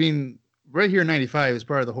gimmick here being right here in 95 is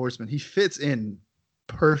part of the Horseman. He fits in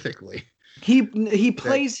perfectly. He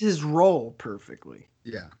plays his role perfectly.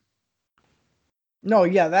 Yeah. No,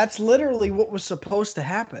 yeah, that's literally what was supposed to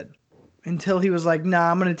happen until he was like,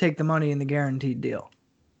 nah, I'm going to take the money in the guaranteed deal.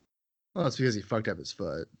 Well, it's because he fucked up his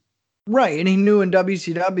foot. Right, and he knew in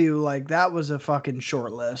WCW, like, that was a fucking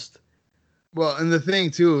short list. Well, and the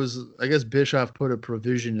thing, too, is I guess Bischoff put a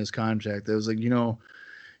provision in his contract that was like,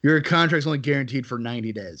 your contract's only guaranteed for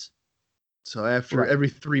 90 days. So after every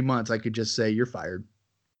 3 months, I could just say, you're fired.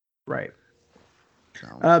 Right.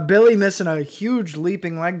 So. Billy missing a huge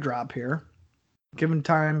leaping leg drop here. Given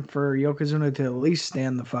time for Yokozuna to at least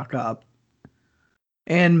stand the fuck up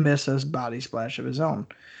and miss a body splash of his own.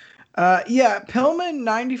 Pillman,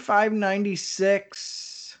 95,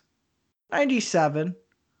 96, 97.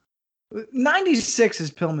 96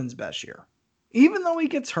 is Pillman's best year. Even though he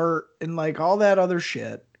gets hurt and like all that other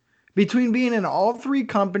shit, between being in all three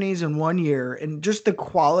companies in 1 year and just the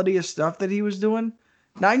quality of stuff that he was doing,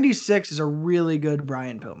 96 is a really good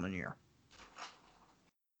Brian Pillman year.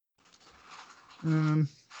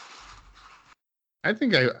 I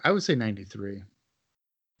think I would say 93.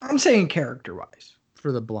 I'm saying character-wise.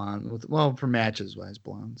 For the blonde, for matches-wise,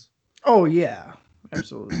 blondes. Oh, yeah.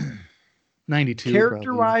 Absolutely. 92.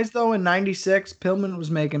 Character-wise, though, in 96, Pillman was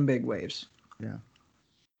making big waves. Yeah.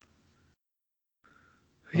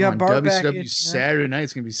 Yeah, Bart back WCW Saturday night,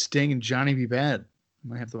 it's going to be Sting and Johnny B. Bad.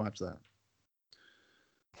 Might have to watch that.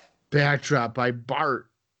 Backdrop by Bart.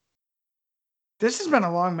 This has been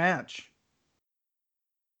a long match.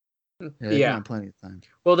 Yeah. Plenty of time.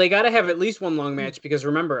 Well, they got to have at least one long match because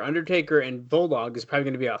remember, Undertaker and Bulldog is probably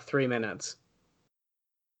going to be about 3 minutes.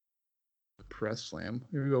 Press slam.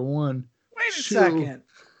 Here we go. 1. Wait a second.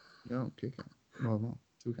 No, kick it. No,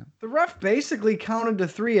 2 count. The ref basically counted to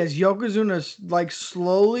 3 as Yokozuna like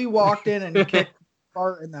slowly walked in and kicked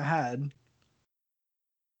Bart in the head.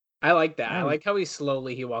 I like that. I like how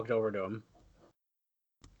he walked over to him.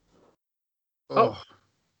 Oh.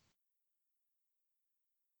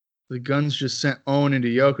 The Guns just sent Owen into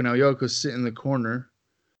Yoko. Now Yoko's sitting in the corner.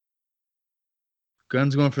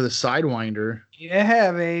 Guns going for the Sidewinder.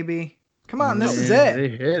 Yeah, baby. Come on, this is it.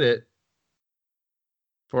 it. They hit it.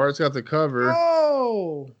 Bart's got the cover.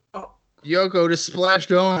 Oh. Yoko just splashed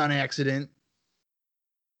Owen on accident.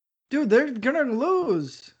 Dude, they're going to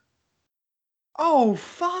lose. Oh,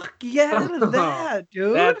 fuck. Get out of that,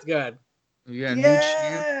 dude. That's good.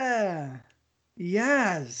 Yeah.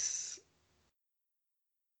 Yes.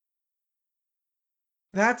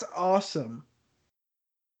 That's awesome.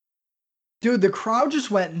 Dude, the crowd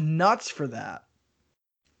just went nuts for that.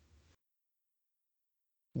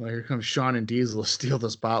 Well, here comes Shawn and Diesel to steal the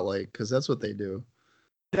spotlight because that's what they do.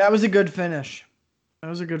 That was a good finish. That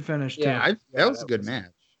was a good finish, too. Yeah, that was a good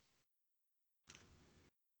match.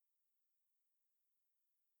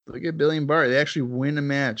 Look at Billy and Bart. They actually win a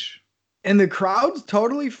match. And the crowd's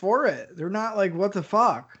totally for it. They're not like, what the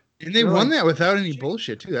fuck? And they won that without any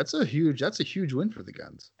bullshit, too. That's a huge win for the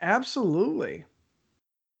Guns. Absolutely.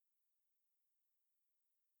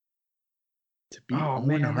 Oh,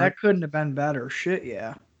 man, that couldn't have been better. Shit,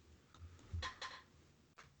 yeah.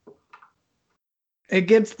 It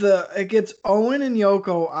gets Owen and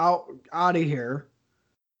Yoko out of here.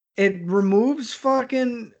 it removes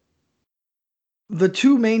fucking the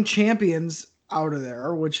two main champions out of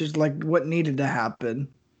there, which is like what needed to happen.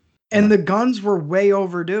 And the guns were way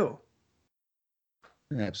overdue.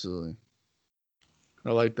 Absolutely.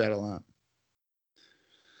 I like that a lot.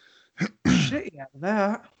 Shit, yeah,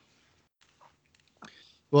 that.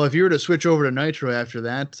 Well, if you were to switch over to Nitro after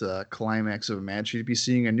that climax of a match, you'd be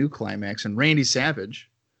seeing a new climax in Randy Savage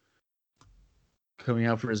coming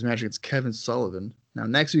out for his match against Kevin Sullivan. Now,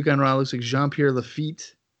 next week on Raw, looks like Jean-Pierre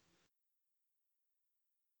Lafitte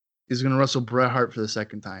is going to wrestle Bret Hart for the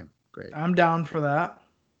second time. Great. I'm down for that.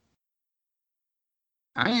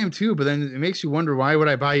 I am too, but then it makes you wonder, why would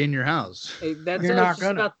I buy In Your House? Hey, that's You're what I was not just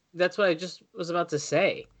gonna. about- that's what I just was about to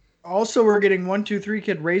say. Also, we're getting 1-2-3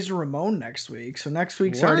 Kid Razor Ramon next week. So next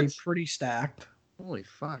week's already What? pretty stacked. Holy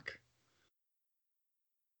fuck.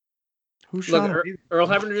 Who's Look, Sean? Earl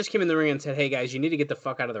Hebner just came in the ring and said, "Hey guys, you need to get the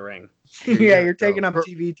fuck out of the ring." Yeah, you're taking go. up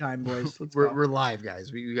TV time, boys. Let's go. We're live,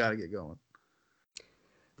 guys. We got to get going.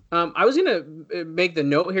 I was gonna make the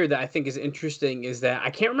note here that I think is interesting is that I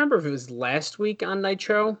can't remember if it was last week on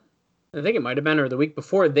Nitro. I think it might have been, or the week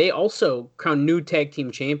before. They also crowned new tag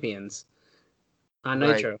team champions on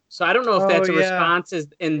Nitro. So I don't know if that's a response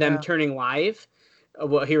in them turning live,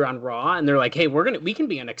 here on Raw, and they're like, "Hey, we can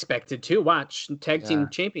be unexpected too. Watch, tag team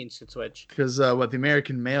champions could switch." Because the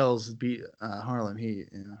American males beat Harlem Heat.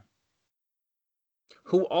 Yeah.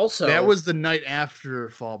 Who also That was the night after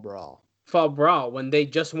Fall Brawl. Fall Brawl when they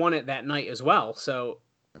just won it that night as well. So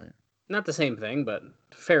not the same thing, but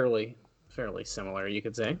fairly similar, you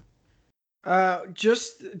could say.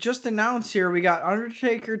 Just announced here, we got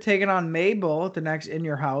Undertaker taking on Mabel at the next In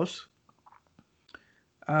Your House.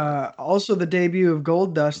 Also the debut of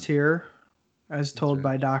Goldust here, as told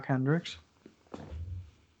by Doc Hendricks.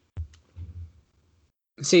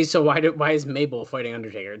 See, so why is Mabel fighting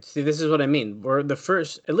Undertaker? See, this is what I mean. We're the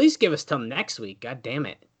first. At least give us till next week. God damn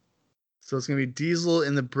it. So it's gonna be Diesel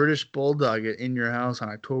and the British Bulldog at In Your House on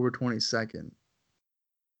October 22nd.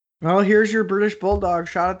 Well, here's your British Bulldog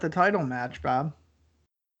shot at the title match, Bob.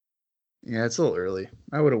 Yeah, it's a little early.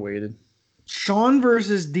 I would have waited. Shawn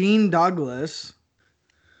versus Dean Douglas.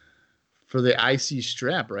 For the IC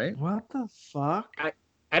strap, right? What the fuck?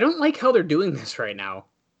 I don't like how they're doing this right now.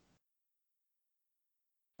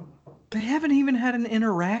 They haven't even had an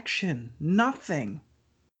interaction. Nothing.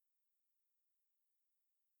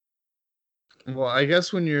 Well, I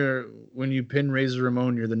guess when you pin Razor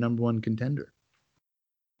Ramon, you're the number one contender.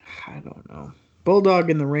 I don't know. Bulldog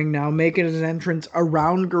in the ring now, making his entrance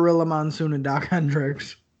around Gorilla Monsoon and Doc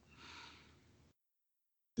Hendricks.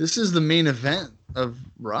 This is the main event of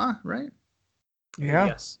Raw, right? Yeah.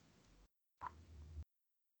 Yes.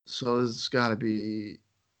 So it's got to be...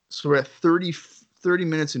 So we're at 30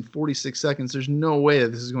 minutes and 46 seconds. There's no way that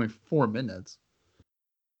this is going 4 minutes.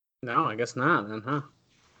 No, I guess not then, huh?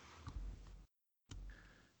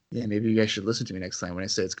 Yeah, maybe you guys should listen to me next time when I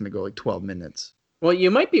say it's going to go like 12 minutes. Well,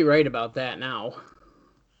 you might be right about that now.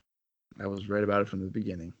 I was right about it from the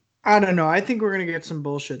beginning. I don't know. I think we're going to get some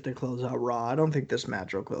bullshit to close out Raw. I don't think this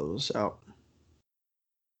match will close out.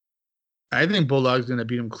 I think Bulldog's going to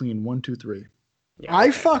beat him clean 1, 2, 3. Yeah,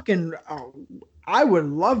 I would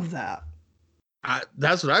love that.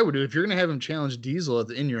 That's what I would do. If you're going to have him challenge Diesel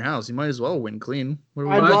In Your House, you might as well win clean. I'd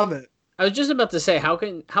love it. I was just about to say, how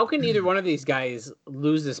can either one of these guys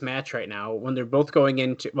lose this match right now when they're both going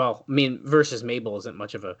into, well, I mean, versus Mabel isn't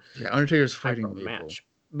much of a Undertaker's fighting Mabel. match.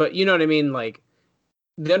 But you know what I mean? Like,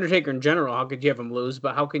 the Undertaker in general, how could you have him lose?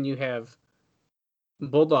 But how can you have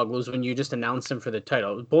Bulldog lose when you just announced him for the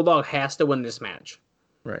title? Bulldog has to win this match.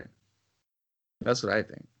 Right. That's what I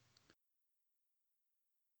think.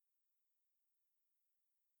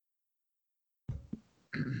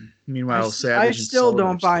 Meanwhile, Savage. I still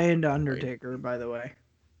don't buy into Undertaker, by the way.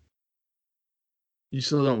 You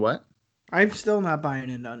still don't what? I'm still not buying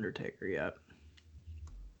into Undertaker yet.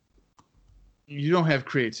 You don't have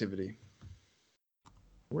creativity.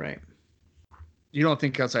 Right. You don't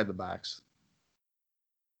think outside the box.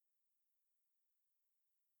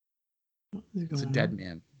 It's a dead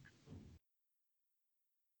man.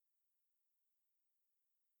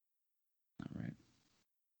 All right.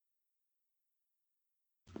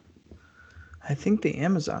 I think the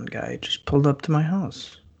Amazon guy just pulled up to my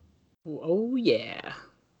house. Oh, yeah.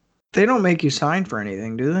 They don't make you sign for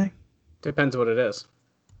anything, do they? Depends what it is.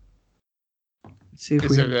 Let's see if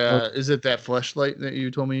is it that fleshlight that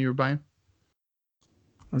you told me you were buying?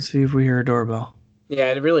 Let's see if we hear a doorbell.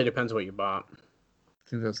 Yeah, it really depends what you bought. I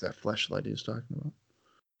think that's that fleshlight he was talking about.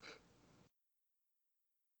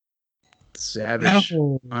 Savage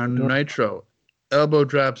on Nitro. Elbow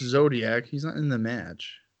drops Zodiac. He's not in the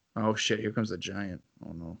match. Oh shit! Here comes the giant.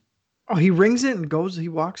 Oh no. Oh, he rings it and goes. He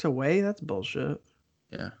walks away. That's bullshit.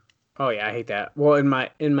 Yeah. Oh yeah, I hate that. Well, in my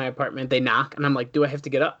apartment, they knock, and I'm like, "Do I have to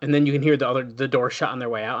get up?" And then you can hear the door shut on their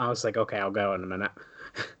way out. I was like, "Okay, I'll go in a minute."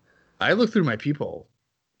 I look through my peephole,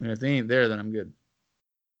 and if they ain't there, then I'm good.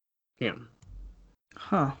 Yeah.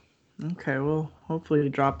 Huh. Okay. Well, hopefully he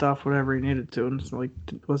dropped off whatever he needed to, and it's like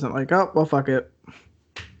wasn't like, oh well, fuck it.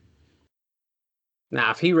 Nah,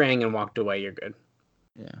 if he rang and walked away, you're good.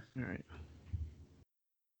 Yeah. All right.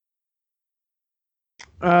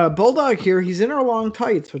 Bulldog here. He's in our long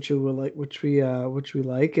tights, which we like. Which we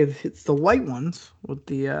like. It's the white ones with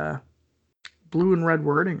the blue and red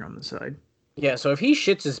wording on the side. Yeah. So if he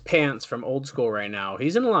shits his pants from old school right now,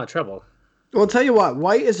 he's in a lot of trouble. Well, I'll tell you what.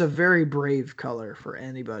 White is a very brave color for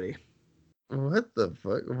anybody. What the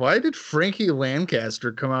fuck? Why did Frankie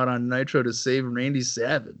Lancaster come out on Nitro to save Randy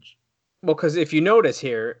Savage? Well, because if you notice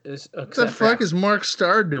here, What the fuck is Mark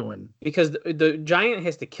Starr doing? Because the giant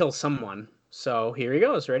has to kill someone. So here he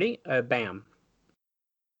goes. Ready? Bam.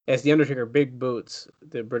 As the Undertaker big boots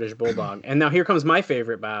the British Bulldog. And now here comes my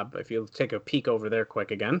favorite, Bob. If you'll take a peek over there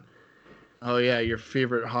quick again. Oh yeah, your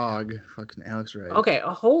favorite hog, fucking Alex Wright. Okay,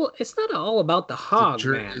 it's not all about the hog,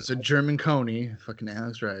 man. It's a German coney, fucking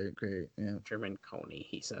Alex Wright. Great, yeah. German coney,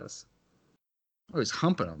 he says. Oh, he's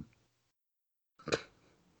humping him.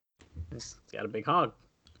 He's got a big hog.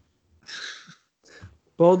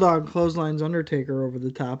 Bulldog clotheslines Undertaker over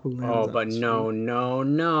the top. Who Oh, but no.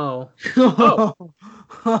 Oh,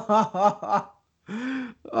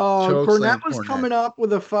 Chokeslam Cornette was Cornette. coming up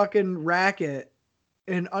with a fucking racket,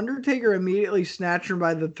 and Undertaker immediately snatched him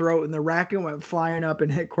by the throat, and the racket went flying up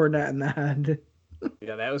and hit Cornette in the head.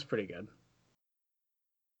 Yeah, that was pretty good.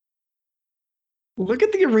 Look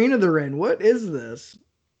at the arena they're in. What is this?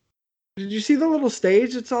 Did you see the little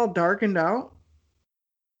stage? It's all darkened out.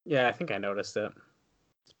 Yeah, I think I noticed it.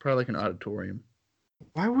 It's probably like an auditorium.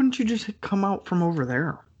 Why wouldn't you just come out from over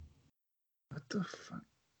there? What the fuck?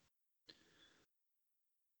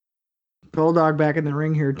 Bulldog back in the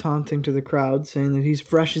ring here, taunting to the crowd, saying that he's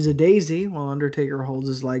fresh as a daisy while Undertaker holds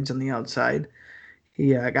his legs on the outside.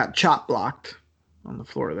 He got chop blocked on the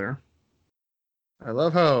floor there. I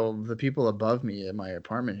love how the people above me at my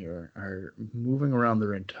apartment here are moving around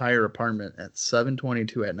their entire apartment at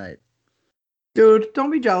 7:22 at night. Dude,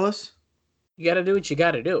 don't be jealous. You gotta do what you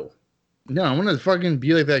gotta do. No, I want to fucking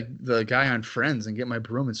be like the guy on Friends and get my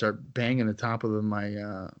broom and start banging the top of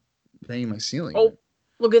banging my ceiling. Oh,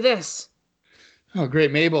 look at this. Oh,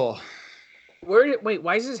 great, Mabel. Wait,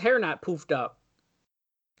 why is his hair not poofed up?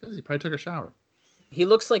 Because he probably took a shower. He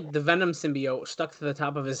looks like the Venom symbiote stuck to the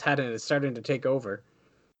top of his head and it's starting to take over.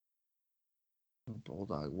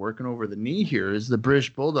 Bulldog working over the knee here is the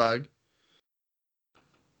British Bulldog.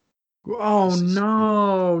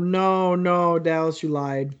 Oh, no, Dallas, you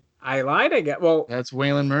lied. I lied, I guess. Well, That's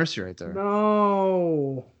Waylon Mercy right there.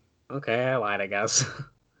 No. okay, I lied, I guess.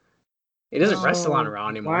 He doesn't wrestle on Raw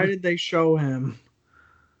anymore. Why did they show him?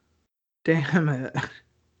 Damn it.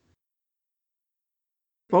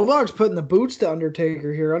 Bulldog's putting the boots to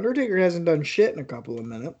Undertaker here. Undertaker hasn't done shit in a couple of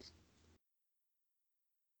minutes.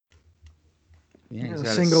 Yeah, he's A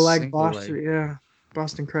got single leg single Boston, leg. yeah,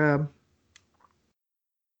 Boston Crab.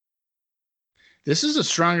 This is a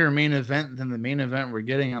stronger main event than the main event we're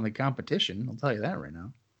getting on the competition. I'll tell you that right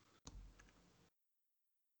now.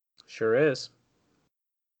 Sure is.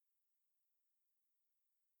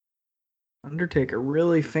 Undertaker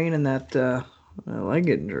really feigning that leg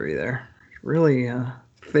injury there. Really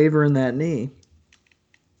favoring that knee.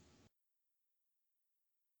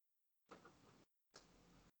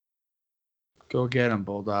 Go get him,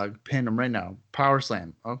 Bulldog. Pin him right now. Power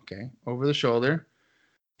slam. Okay. Over the shoulder.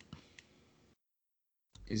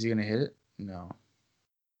 Is he going to hit it? No.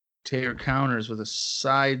 Taker counters with a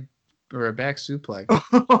side or a back suplex.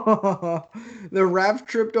 The ref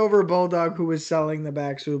tripped over Bulldog, who was selling the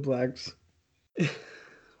back suplex.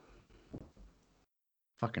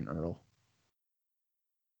 Fucking Earl.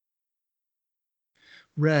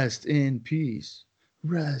 Rest in peace.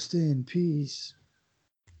 Rest in peace.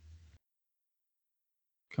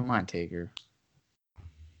 Come on, Taker.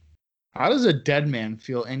 How does a dead man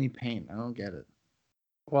feel any pain? I don't get it.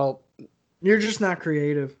 Well, You're just not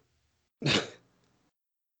creative,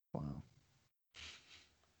 Wow.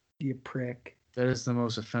 you prick. That is the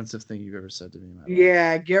most offensive thing you've ever said to me, man.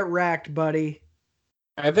 Yeah, get wrecked, buddy.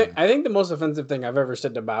 I think the most offensive thing I've ever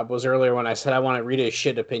said to Bob was earlier when I said I want to read his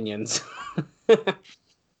shit opinions.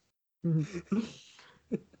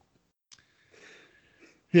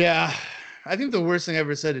 Yeah. I think the worst thing I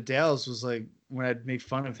ever said to Dallas was like when I'd make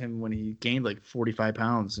fun of him when he gained like 45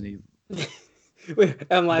 pounds and he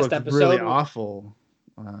And last looked episode, really awful.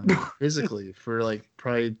 physically for like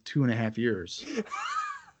probably 2.5 years.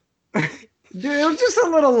 Dude, it was just a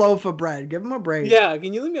little loaf of bread. Give him a break. Yeah,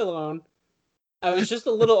 can you leave me alone? I was just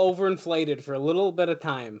a little overinflated for a little bit of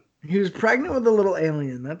time. He was pregnant with a little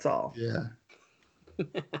alien. That's all. Yeah.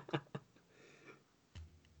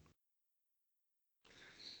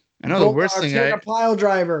 I know the worst thing a pile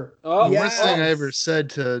driver. The worst thing I ever said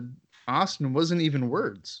to Austin wasn't even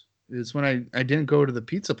words. It's when I didn't go to the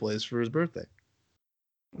pizza place for his birthday.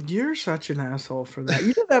 You're such an asshole for that.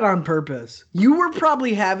 You did that on purpose. You were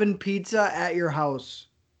probably having pizza at your house.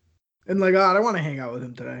 And like, oh, I don't want to hang out with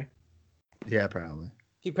him today. Yeah, probably.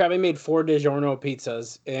 He probably made 4 DiGiorno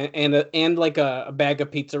pizzas and like a bag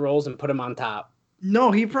of pizza rolls and put them on top.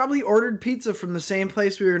 No, he probably ordered pizza from the same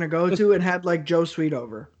place we were going to go to and had like Joe Sweet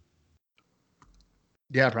over.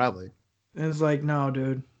 Yeah, probably. And it's like, no,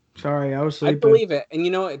 dude. Sorry, I was sleeping. I believe it. And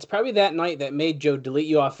you know, it's probably that night that made Joe delete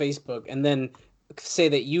you off Facebook and then say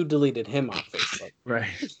that you deleted him off Facebook. Right.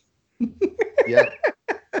 Yeah.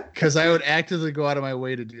 Because I would actively go out of my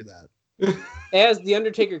way to do that. As The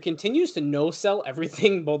Undertaker continues to no-sell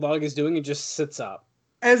everything Bulldog is doing and just sits up.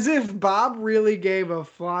 As if Bob really gave a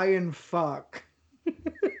flying fuck.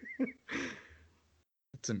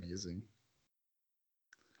 It's amazing.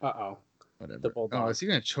 Uh-oh. Whatever. The Bulldog. Oh, is he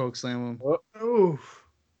going to choke slam him? Oh,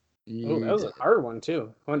 yeah. That was a hard one,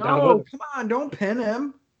 too. Went down no, come on. Don't pin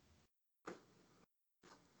him.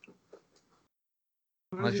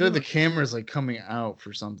 I feel like the camera's like coming out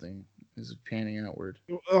for something. Is panning outward.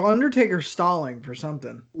 Undertaker's stalling for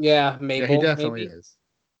something. Yeah, maybe. Yeah, he definitely is.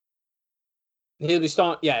 He'll be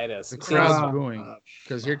stalling. Yeah, it is. The crowd's booing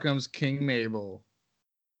because here comes King Mabel.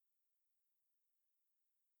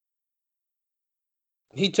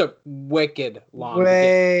 He took wicked long.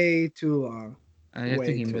 Way too long. I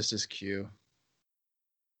think he missed his cue.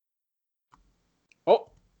 Oh.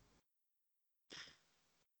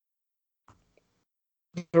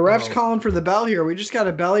 The ref's calling for the bell here. We just got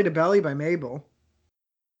a belly to belly by Mabel.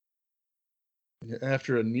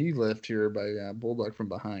 After a knee lift here by Bulldog from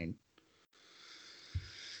behind.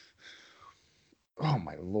 Oh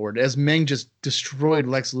my lord! As Meng just destroyed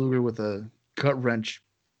Lex Luger with a gut wrench,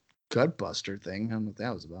 gut buster thing. I don't know what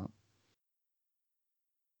that was about.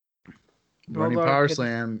 Running power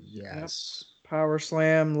slam, yes. Yep. Power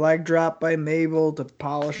slam, leg drop by Mabel to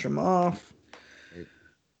polish him off.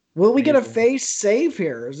 Will we get a face save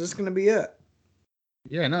here? Is this going to be it?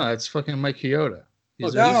 Yeah, no, it's fucking Mike Chioda.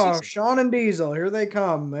 Sean and Diesel, here they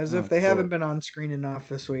come, as if they haven't been on screen enough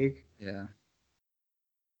this week. Yeah.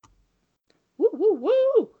 Woo woo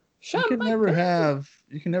woo! You can never have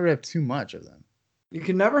too much of them. You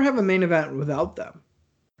can never have a main event without them.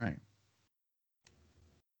 Right.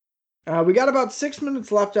 We got about 6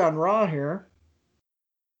 minutes left on Raw here.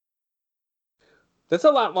 That's a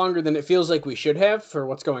lot longer than it feels like we should have for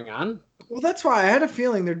what's going on. Well, that's why I had a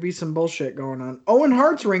feeling there'd be some bullshit going on. Owen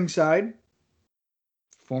Hart's ringside.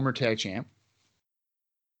 Former tag champ.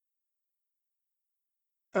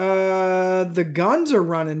 The Guns are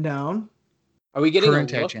running down. Are we getting current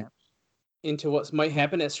tag champ into what might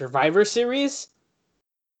happen at Survivor Series?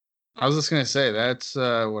 I was just gonna say that's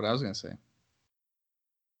what I was gonna say.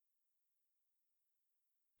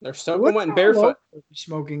 They're so went barefoot.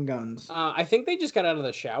 Smoking Guns. I think they just got out of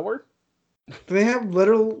the shower. Do they have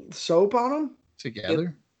literal soap on them?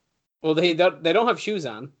 Together? Well, they don't have shoes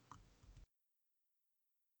on.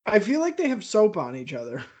 I feel like they have soap on each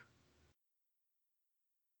other.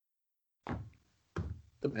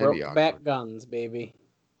 The Brokeback Guns, baby.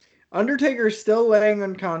 Undertaker's still laying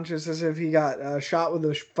unconscious as if he got shot with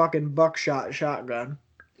a fucking buckshot shotgun.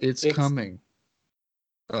 It's coming.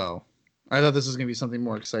 Oh. I thought this was going to be something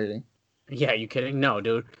more exciting. Yeah, you kidding? No,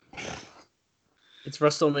 dude. It's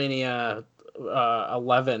WrestleMania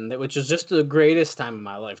 11, which is just the greatest time of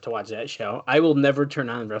my life to watch that show. I will never turn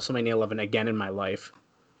on WrestleMania 11 again in my life.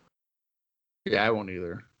 Yeah, I won't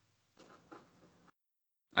either.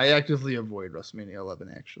 I actively avoid WrestleMania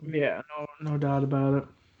 11, actually. Yeah, no doubt about it.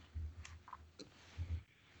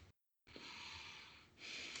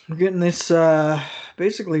 We're getting this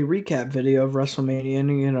basically recap video of WrestleMania,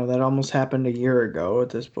 and that almost happened a year ago at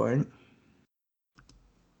this point.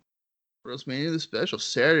 WrestleMania the special,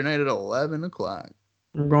 Saturday night at 11 o'clock.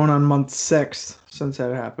 We're going on month 6 since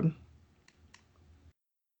that happened.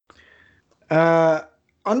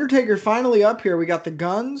 Undertaker finally up here. We got the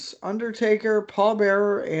Guns, Undertaker, Paul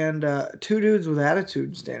Bearer, and 2 dudes with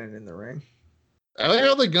attitude standing in the ring. I like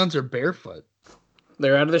how the Guns are barefoot.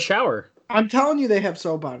 They're out of the shower. I'm telling you, they have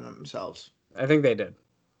soap on themselves. I think they did.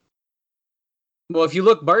 Well, if you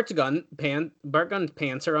look, Bart Gunn's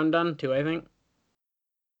pants are undone too, I think.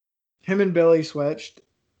 Him and Billy switched.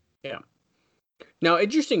 Yeah. Now,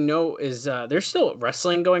 interesting note is there's still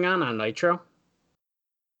wrestling going on Nitro.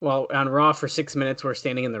 Well, on Raw for 6 minutes, we're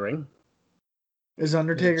standing in the ring. Is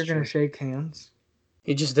Undertaker That's going true. to shake hands?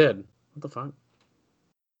 He just did. What the fuck?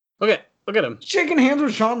 Look at him. Shaking hands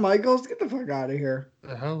with Shawn Michaels? Get the fuck out of here.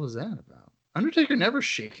 What the hell was that about? Undertaker never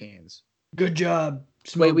shake hands. Good job.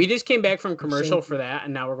 Wait, we just came back from commercial for that,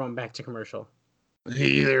 and now we're going back to commercial.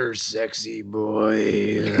 Hey there, sexy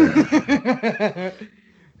boy.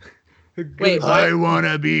 Wait, what? I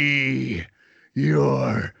wanna be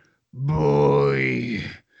your boy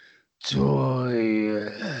toy.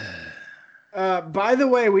 By the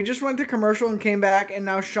way, we just went to commercial and came back, and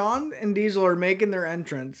now Shawn and Diesel are making their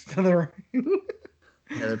entrance to the ring.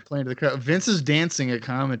 Yeah, they're playing to the crowd. Vince is dancing at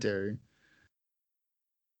commentary.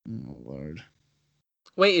 Oh, Lord.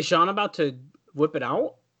 Wait, is Sean about to whip it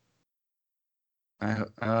out?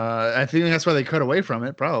 I think that's why they cut away from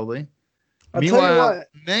it, probably. I'll tell you Meanwhile, what.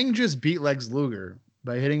 Meng just beat Lex Luger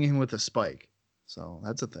by hitting him with a spike. So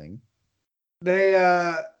that's a thing.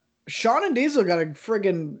 Shawn and Diesel got a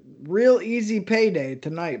friggin' real easy payday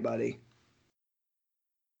tonight, buddy.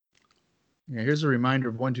 Yeah, here's a reminder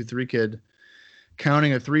of 1-2-3 Kid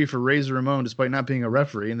counting a 3 for Razor Ramon despite not being a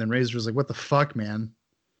referee. And then Razor's like, what the fuck, man?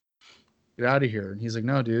 Get out of here. And he's like,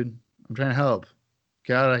 no, dude, I'm trying to help.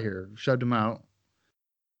 Get out of here. Shoved him out.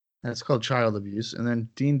 That's called child abuse. And then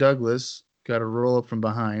Dean Douglas got a roll up from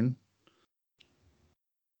behind.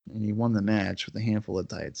 And he won the match with a handful of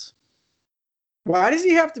tights. Why does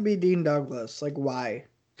he have to be Dean Douglas? Like, why?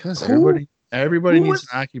 Because Who- everybody who needs was-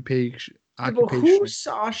 an occupation. But who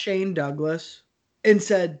saw Shane Douglas and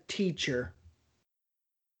said teacher?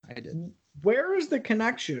 I did. Where is the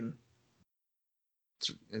connection?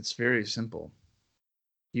 It's very simple.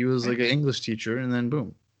 He was like an English teacher, and then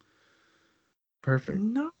boom. Perfect.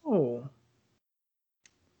 No. All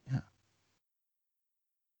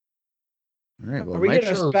right. Well, Are we getting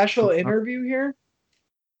a Nitro- special interview here?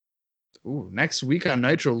 Ooh, next week on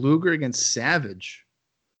Nitro, Luger against Savage.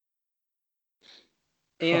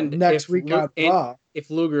 And next if week on and Raw.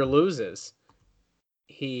 if Luger loses,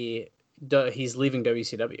 he's leaving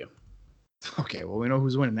WCW. Okay, well, we know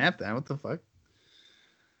who's winning that then. What the fuck?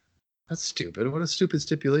 That's stupid. What a stupid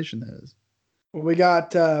stipulation that is. Well, we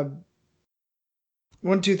got 1-2-3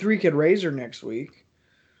 Kid Razor next week,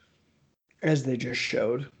 as they just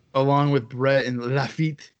showed. Along with Brett and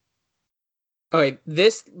Lafitte. Okay,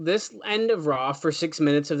 this end of Raw for 6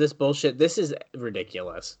 minutes of this bullshit. This is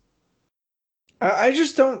ridiculous. I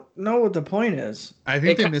just don't know what the point is. I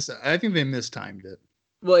think they mistimed it.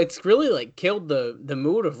 Well, it's really like killed the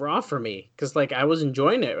mood of Raw for me because like I was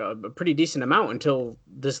enjoying it a pretty decent amount until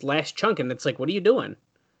this last chunk, and it's like, what are you doing?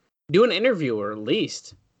 Do an interview or at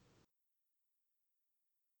least.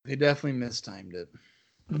 They definitely mistimed it.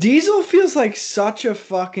 Diesel feels like such a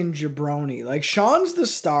fucking jabroni. Like, Shawn's the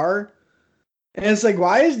star, and it's like,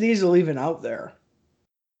 why is Diesel even out there?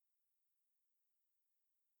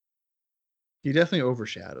 He definitely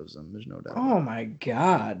overshadows them. There's no doubt. Oh my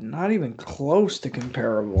god, not even close to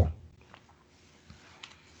comparable.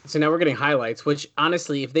 So now we're getting highlights, which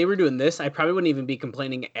honestly, if they were doing this, I probably wouldn't even be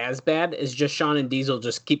complaining as bad as just Shawn and Diesel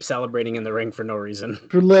just keep celebrating in the ring for no reason.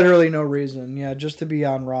 For literally no reason. Yeah, just to be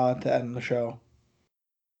on Raw at the end of the show.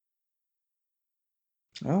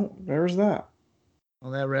 Oh, there's that.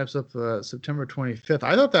 Well, that wraps up September 25th.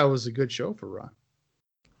 I thought that was a good show for Raw.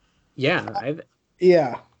 Yeah,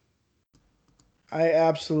 Yeah. I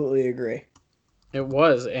absolutely agree. it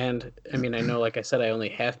was. And I mean, I know, like I said, I only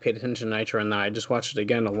half paid attention to Nitro and now I just watched it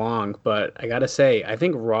again along. But I got to say, I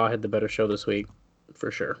think Raw had the better show this week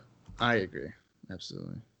for sure. I agree.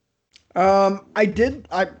 Absolutely. I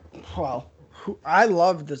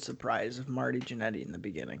loved the surprise of Marty Jannetty in the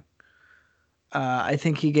beginning. I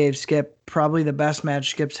think he gave Skip probably the best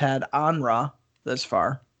match Skip's had on Raw this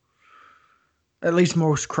far. At least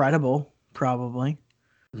most credible, probably.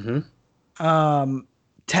 Mm-hmm.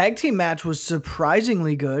 Tag team match was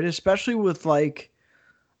surprisingly good, especially with like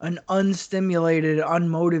an unstimulated,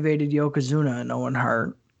 unmotivated Yokozuna and Owen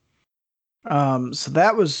Hart. So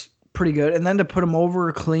that was pretty good. And then to put them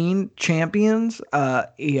over clean champions,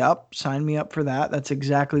 sign me up for that. That's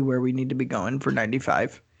exactly where we need to be going for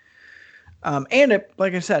 95. And it,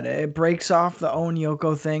 like I said, it breaks off the Owen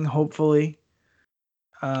Yoko thing, hopefully.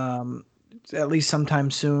 At least sometime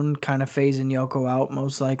soon, kind of phasing Yoko out,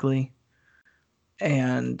 most likely.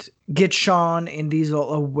 And get Shawn and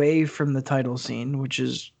Diesel away from the title scene, which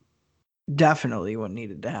is definitely what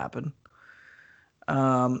needed to happen.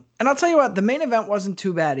 And I'll tell you what, the main event wasn't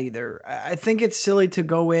too bad either. I think it's silly to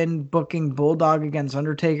go in booking Bulldog against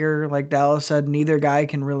Undertaker. Like Dallas said, neither guy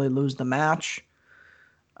can really lose the match.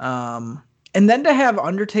 And then to have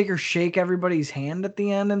Undertaker shake everybody's hand at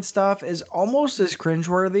the end and stuff is almost as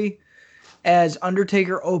cringeworthy as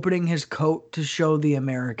Undertaker opening his coat to show the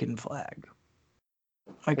American flag.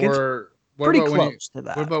 Like, it's Or what pretty about when he, close to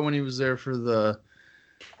that. what about when he was there for the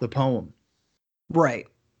poem? Right.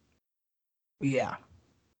 Yeah.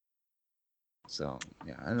 So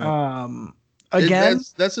yeah, I don't know. Again,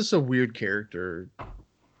 that's just a weird character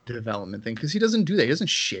development thing because he doesn't do that. He doesn't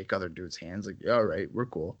shake other dudes' hands like, yeah, all right, we're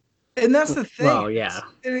cool. and that's the thing. Well, yeah.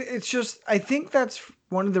 It's just, I think that's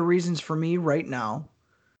one of the reasons for me right now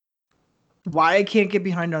why I can't get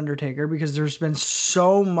behind Undertaker, because there's been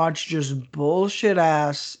so much just bullshit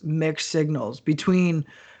ass mixed signals between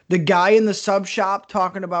the guy in the sub shop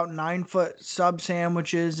talking about 9-foot sub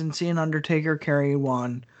sandwiches and seeing Undertaker carry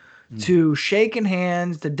one, to shaking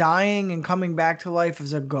hands, to dying and coming back to life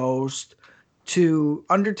as a ghost, to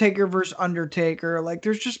Undertaker versus Undertaker. Like,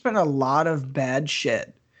 there's just been a lot of bad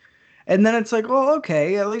shit. And then it's like, well,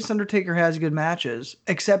 okay, at least Undertaker has good matches,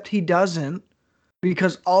 except he doesn't,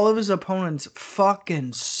 because all of his opponents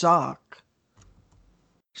fucking suck.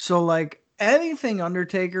 So, like, anything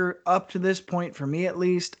Undertaker up to this point, for me at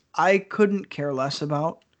least, I couldn't care less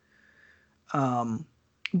about.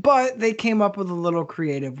 But they came up with a little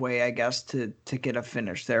creative way, I guess, to get a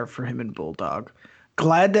finish there for him and Bulldog.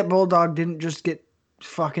 Glad that Bulldog didn't just get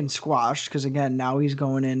fucking squashed, because, again, now he's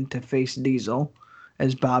going in to face Diesel,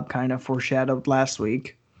 as Bob kind of foreshadowed last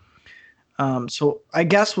week. So I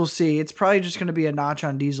guess we'll see. It's probably just going to be a notch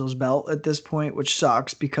on Diesel's belt at this point, which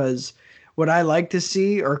sucks, because would I like to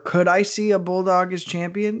see, or could I see a Bulldog as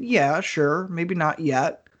champion? Yeah, sure. Maybe not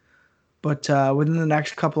yet. But within the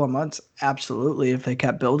next couple of months, absolutely, if they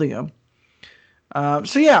kept building him.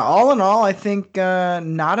 So yeah, all in all, I think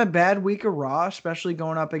not a bad week of Raw, especially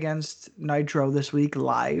going up against Nitro this week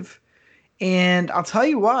live. And I'll tell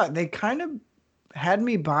you what, they kind of had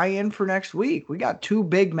me buy in for next week. We got 2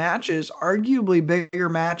 big matches, arguably bigger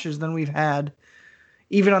matches than we've had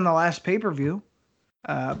even on the last pay-per-view,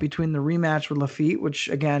 between the rematch with Lafitte, which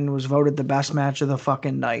again was voted the best match of the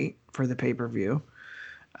fucking night for the pay-per-view,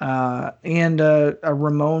 and a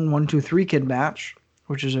Ramon 1-2-3 Kid match,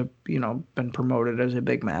 which is been promoted as a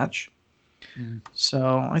big match.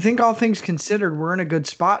 So I think, all things considered, we're in a good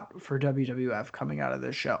spot for WWF coming out of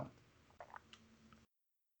this show.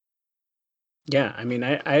 Yeah, I mean,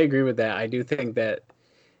 I agree with that. I do think that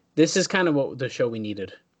this is kind of what the show we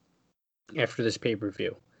needed after this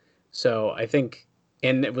pay-per-view. So I think,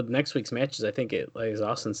 and with next week's matches, I think it, like as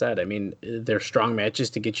Austin said, I mean, they're strong matches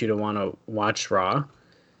to get you to want to watch Raw.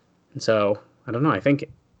 And so, I don't know, I think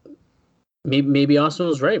maybe Austin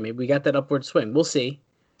was right. Maybe we got that upward swing. We'll see.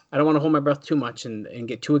 I don't want to hold my breath too much and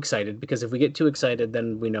get too excited, because if we get too excited,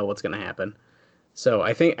 then we know what's going to happen. So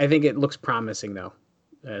I think it looks promising, though,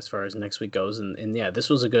 as far as next week goes. And yeah, this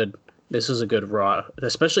was a good Raw,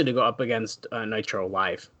 especially to go up against Nitro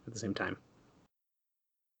live at the same time.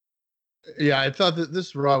 Yeah, I thought that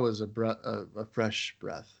this Raw was a fresh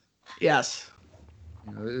breath. Yes.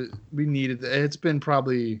 We needed it. It's been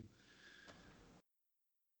probably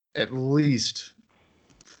at least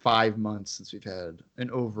 5 months since we've had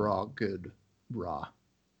an overall good Raw.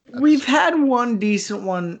 We've had one decent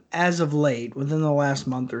one as of late within the last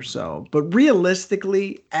month or so, but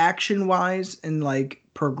realistically, action-wise and like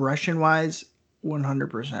progression-wise,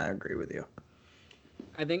 100% agree with you.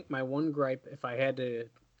 I think my one gripe, if I had to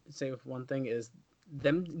say one thing, is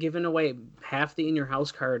them giving away half the In Your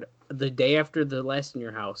House card the day after the last In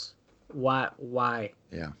Your House. Why?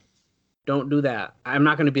 Yeah. Don't do that. I'm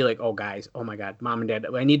not going to be like, oh, guys, oh my God, Mom and Dad,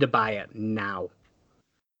 I need to buy it now.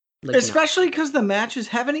 Like, especially because the matches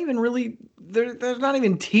haven't even really, they're not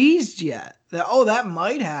even teased yet. That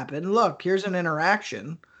might happen. Look, here's an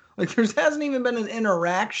interaction. Like, there hasn't even been an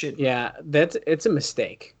interaction. Yeah, it's a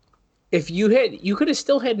mistake. If you could have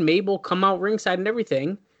still had Mabel come out ringside and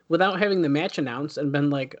everything without having the match announced and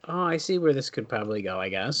been like, oh, I see where this could probably go, I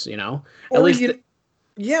guess, At least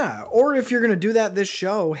yeah, or if you're going to do that this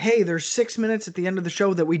show, hey, there's 6 minutes at the end of the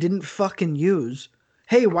show that we didn't fucking use.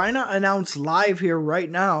 Hey, why not announce live here right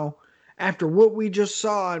now, after what we just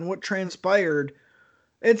saw and what transpired?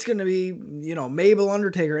 It's going to be, Mabel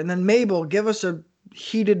Undertaker, and then Mabel, give us a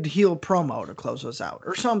heated heel promo to close us out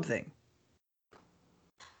or something.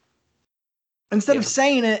 Instead of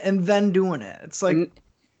saying it and then doing it. It's like...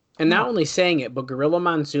 And not only saying it, but Gorilla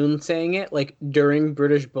Monsoon saying it, like, during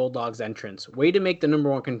British Bulldog's entrance. Way to make the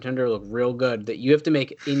number one contender look real good, that you have to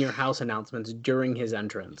make In Your House announcements during his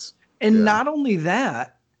entrance. And not only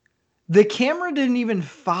that, the camera didn't even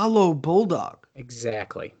follow Bulldog.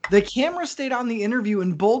 Exactly. The camera stayed on the interview,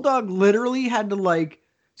 and Bulldog literally had to, like,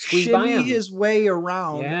 squeeze by shimmy him. his way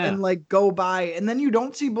around Yeah. and like go by, and then you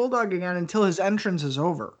don't see Bulldog again until his entrance is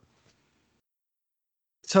over.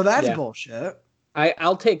 So that's Yeah. bullshit.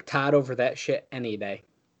 I'll take Todd over that shit any day.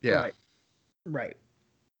 Yeah. Right.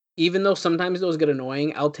 Even though sometimes those get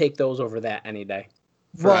annoying, I'll take those over that any day.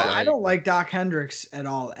 Well, Right, I don't like Doc Hendricks at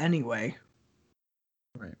all anyway.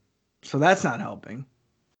 Right. So that's not helping.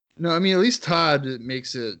 No, I mean, at least Todd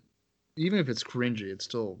makes it, even if it's cringy, it's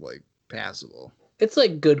still like passable. It's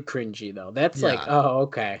like good cringy though. That's like, Yeah. oh,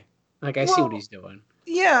 okay. Like I see what he's doing.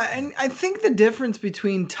 Yeah, and I think the difference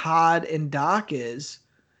between Todd and Doc is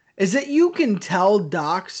that you can tell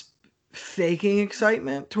Doc's faking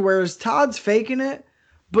excitement to whereas Todd's faking it,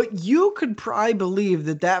 but you could probably believe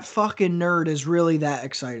that fucking nerd is really that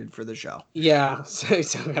excited for the show. Yeah, so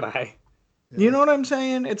could I. You know what I'm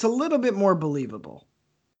saying? It's a little bit more believable.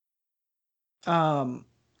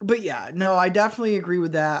 But yeah, no, I definitely agree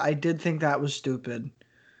with that. I did think that was stupid.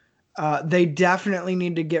 They definitely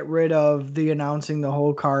need to get rid of the announcing the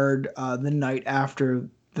whole card the night after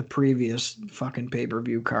the previous fucking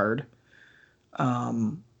pay-per-view card.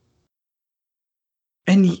 And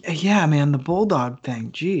yeah, man, the Bulldog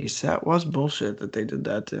thing, jeez, that was bullshit that they did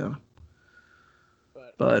that too.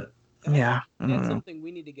 But yeah, I don't That's know. something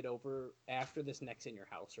we need to get over after this next In Your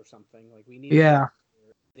House or something. Like we need. Yeah.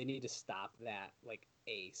 They need to stop that like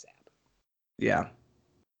ASAP. Yeah.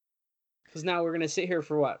 Because now we're gonna sit here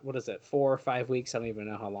for what is it, 4 or 5 weeks? I don't even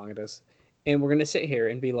know how long it is, and we're gonna sit here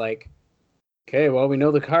and be like, okay, well we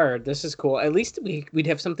know the card. This is cool. At least we'd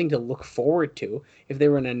have something to look forward to if they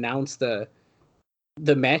were gonna announce the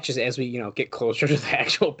matches as we get closer to the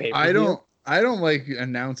actual pay-per-view. I don't like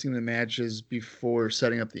announcing the matches before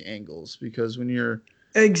setting up the angles because when you're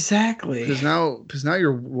Exactly. because now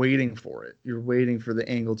you're waiting for it. You're waiting for the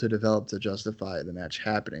angle to develop to justify the match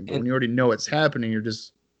happening. But when you already know it's happening, you're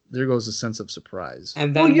just there goes a sense of surprise.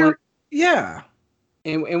 And then yeah.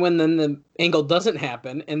 And when then the angle doesn't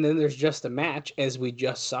happen, and then there's just a match, as we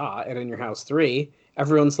just saw at In Your House 3,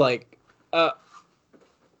 everyone's like,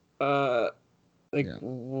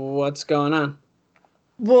 what's going on?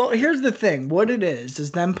 Well, here's the thing. What it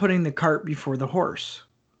is them putting the cart before the horse.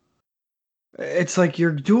 It's like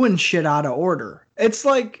you're doing shit out of order. It's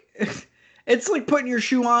like putting your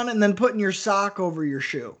shoe on and then putting your sock over your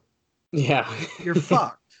shoe. Yeah. You're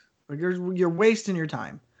fucked. Like you're wasting your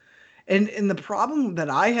time. And the problem that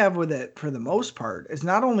I have with it for the most part is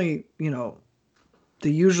not only,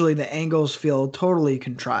 usually the angles feel totally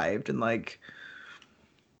contrived and like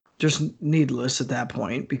just needless at that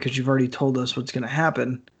point because you've already told us what's going to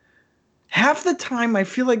happen. Half the time I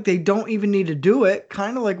feel like they don't even need to do it,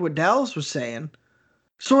 kind of like what Dallas was saying.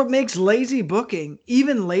 So it makes lazy booking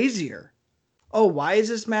even lazier. Oh, why is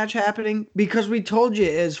this match happening? Because we told you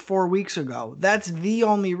it is 4 weeks ago. That's the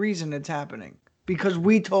only reason it's happening. Because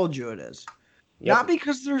we told you it is. Yep. Not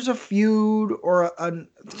because there's a feud or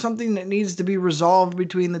something that needs to be resolved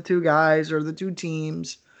between the two guys or the two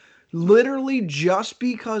teams. Literally just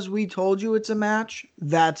because we told you it's a match,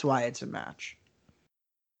 that's why it's a match.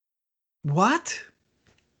 What?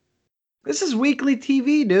 This is weekly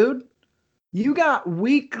TV, dude. You got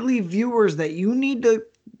weekly viewers that you need to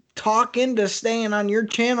talk into staying on your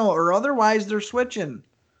channel or otherwise they're switching.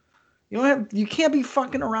 You can't be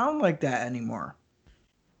fucking around like that anymore.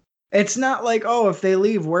 It's not like, oh, if they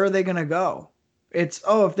leave, where are they going to go? It's,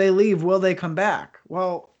 oh, if they leave, will they come back?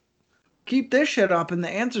 Well, keep this shit up and the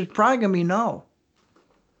answer's probably going to be no.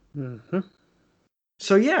 Mm-hmm.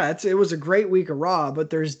 So yeah, it was a great week of Raw, but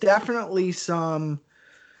there's definitely some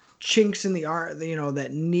chinks in the art, that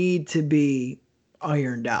need to be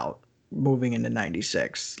ironed out moving into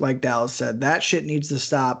 96. Like Dallas said, that shit needs to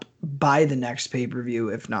stop by the next pay-per-view,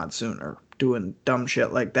 if not sooner. Doing dumb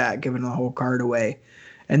shit like that, giving the whole card away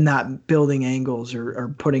and not building angles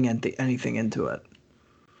or putting anything into it.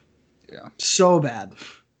 Yeah. So bad.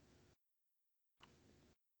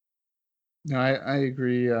 No, I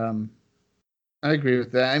agree. I agree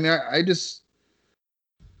with that. I mean,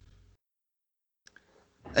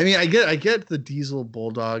 I get the Diesel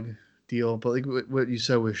Bulldog deal, but like what you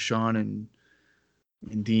said with Sean and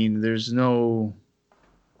Dean, there's no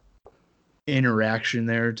interaction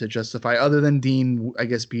there to justify other than Dean, I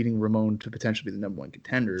guess, beating Ramon to potentially be the #1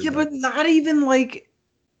 contender. Yeah, but not even like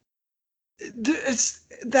that's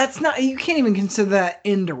not, you can't even consider that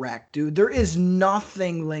indirect, dude. There is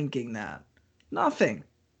nothing linking that. Nothing.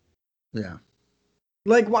 Yeah.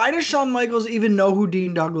 Like, why does Shawn Michaels even know who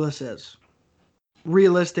Dean Douglas is?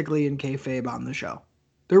 Realistically, in kayfabe on the show,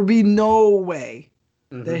 there would be no way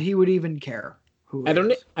that he would even care who. I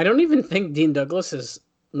don't even think Dean Douglas has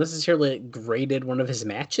necessarily graded one of his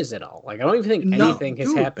matches at all. Like, I don't even think anything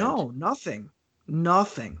has happened. No, nothing.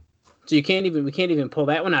 Nothing. So we can't even pull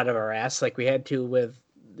that one out of our ass like we had to with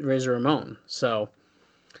Razor Ramon. So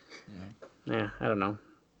yeah, I don't know.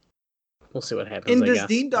 We'll see what happens. And I does guess.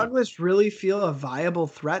 Dean Douglas really feel a viable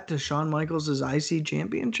threat to Shawn Michaels' IC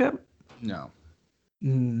championship? No.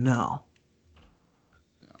 No.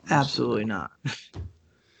 Absolutely not.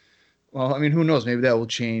 Well, I mean, who knows? Maybe that will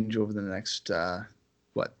change over the next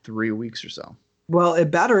 3 weeks or so. Well, it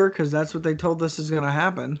better, because that's what they told us is going to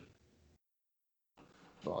happen.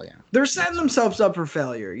 Well, yeah. They're setting themselves up for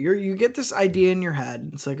failure. You get this idea in your head.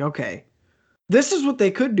 It's like, okay, this is what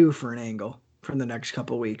they could do for an angle for the next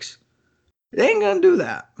couple weeks. They ain't going to do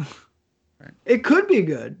that. Right. It could be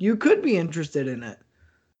good. You could be interested in it.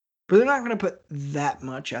 But they're not going to put that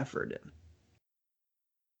much effort in.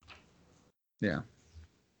 Yeah.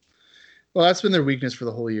 Well, that's been their weakness for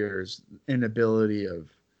the whole year, is inability of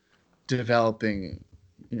developing,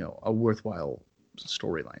 a worthwhile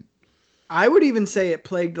storyline. I would even say it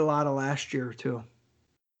plagued a lot of last year, too.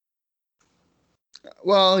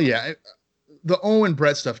 Well, yeah. The Owen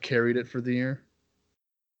Brett stuff carried it for the year.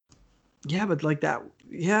 Yeah, but like that,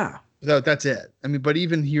 yeah. That's it. I mean, but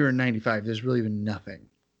even here in 95, there's really been nothing.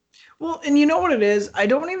 Well, and you know what it is? I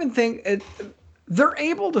don't even think they're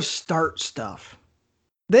able to start stuff.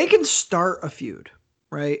 They can start a feud,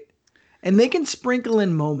 right? And they can sprinkle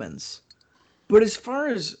in moments. But as far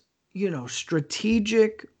as,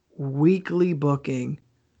 strategic weekly booking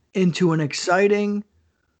into an exciting,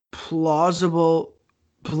 plausible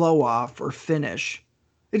blow off or finish,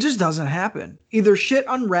 it just doesn't happen. Either shit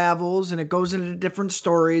unravels and it goes into different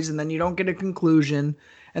stories and then you don't get a conclusion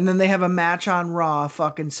and then they have a match on Raw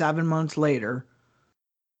fucking 7 months later.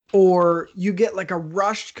 Or you get like a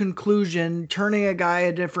rushed conclusion turning a guy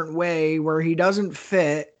a different way where he doesn't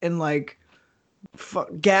fit and like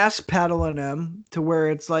gas pedaling him to where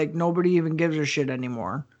it's like nobody even gives a shit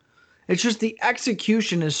anymore. It's just the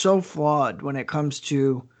execution is so flawed when it comes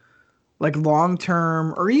to like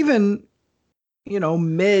long-term or even,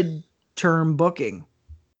 mid-term booking.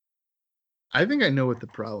 I think I know what the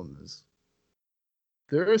problem is.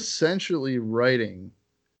 They're essentially writing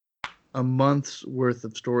a month's worth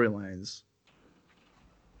of storylines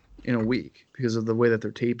in a week because of the way that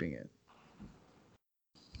they're taping it.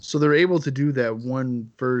 So they're able to do that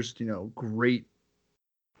one first, great,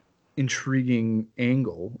 intriguing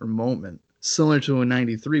angle or moment, similar to a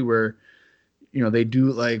 93 where, they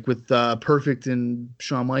do like with Perfect and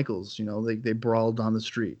Shawn Michaels, they brawled down the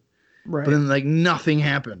street. Right. But then like nothing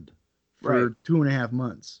happened for Right. 2.5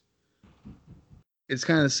 months. It's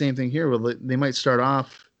kind of the same thing here where they might start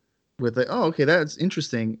off with like, oh, okay, that's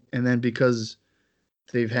interesting. And then because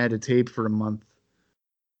they've had to tape for a month,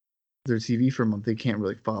 their TV for a month, they can't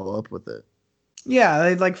really follow up with it. Yeah,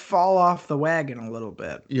 they like fall off the wagon a little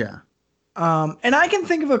bit. Yeah. And I can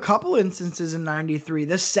think of a couple instances in 93.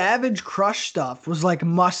 The Savage Crush stuff was like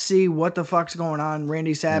must see, what the fuck's going on.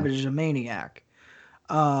 Randy Savage is a maniac.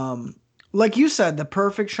 Like you said, the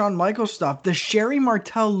Perfect Shawn Michaels stuff, the Sherry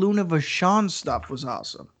Martel Luna Vachon stuff was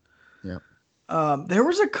awesome. Yeah. There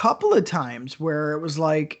was a couple of times where it was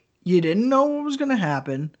like you didn't know what was going to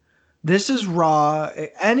happen. This is Raw.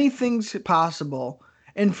 Anything's possible.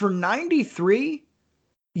 And for 93,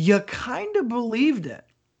 you kind of believed it.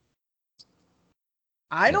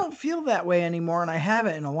 I don't feel that way anymore, and I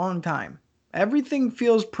haven't in a long time. Everything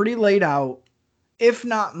feels pretty laid out, if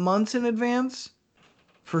not months in advance,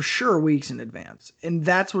 for sure weeks in advance. And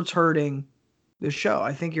that's what's hurting the show.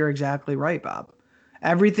 I think you're exactly right, Bob.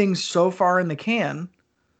 Everything's so far in the can.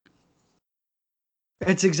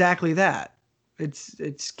 It's exactly that.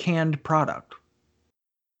 It's canned product.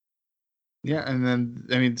 Yeah, and then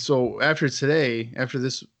I mean, so after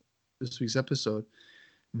this week's episode,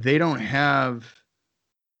 they don't have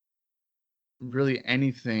really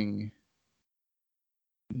anything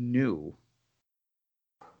new.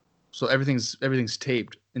 So everything's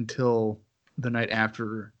taped until the night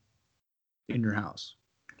after In Your House.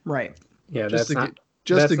 Right. Yeah, Just that's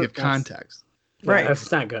not to give context. yeah, Right.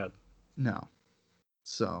 That's not good. No.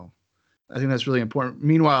 So I think that's really important.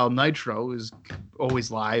 Meanwhile, Nitro is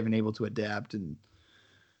always live and able to adapt and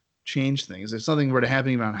change things. If something were to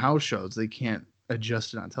happen even on house shows, they can't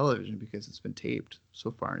adjust it on television because it's been taped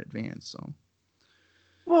so far in advance. So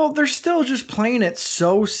Well, they're still just playing it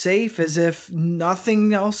so safe as if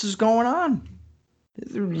nothing else is going on.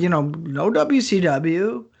 No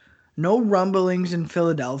WCW, no rumblings in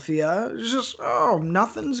Philadelphia. It's just,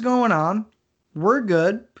 nothing's going on. We're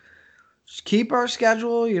good. Just keep our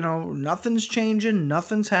schedule. Nothing's changing.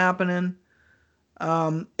 Nothing's happening.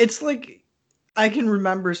 It's like, I can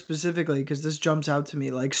remember specifically because this jumps out to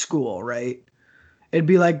me like school, right? It'd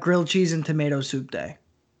be like grilled cheese and tomato soup day.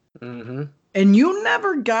 Mm-hmm. And you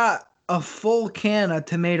never got a full can of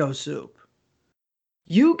tomato soup.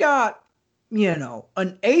 You got,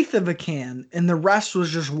 an eighth of a can, and the rest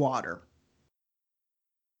was just water.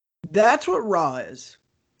 That's what Raw is.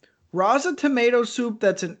 Raw's a tomato soup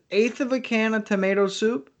that's an eighth of a can of tomato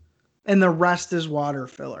soup, and the rest is water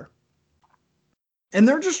filler. And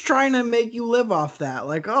they're just trying to make you live off that.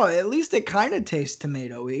 Like, oh, at least it kind of tastes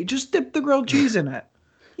tomato-y. Just dip the grilled cheese in it.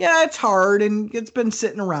 Yeah, it's hard, and it's been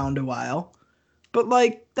sitting around a while. But,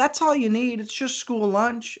 like, that's all you need. It's just school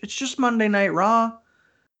lunch. It's just Monday Night Raw.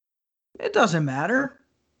 It doesn't matter.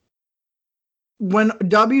 When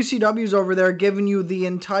WCW's over there giving you the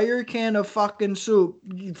entire can of fucking soup,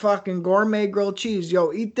 fucking gourmet grilled cheese,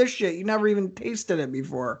 yo, eat this shit. You never even tasted it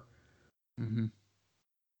before. Mm-hmm.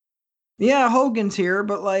 Yeah, Hogan's here,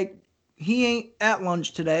 but like he ain't at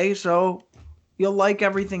lunch today, so you'll like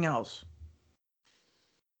everything else.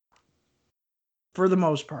 For the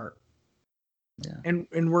most part. Yeah.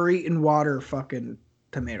 And we're eating water fucking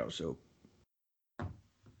tomato soup.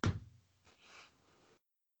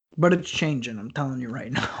 But it's changing, I'm telling you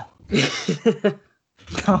right now. I'm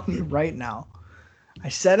telling you right now. I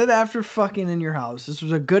said it after fucking In Your House. This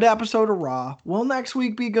was a good episode of Raw. Will next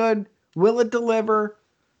week be good? Will it deliver?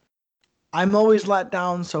 I'm always let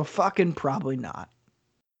down, so fucking probably not.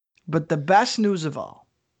 But the best news of all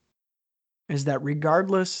is that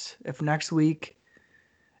regardless if next week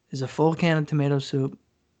is a full can of tomato soup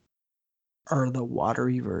or the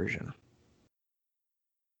watery version,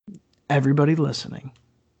 everybody listening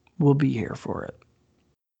will be here for it.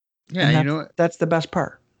 Yeah, you know what? That's the best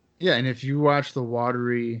part. Yeah, and if you watch the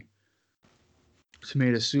watery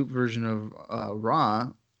tomato soup version of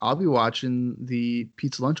Raw, I'll be watching the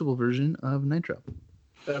Pizza Lunchable version of Nitro.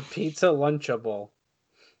 The Pizza Lunchable.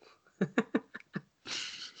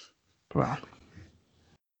 Well,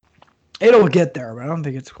 it'll get there, but I don't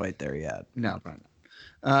think it's quite there yet. No, probably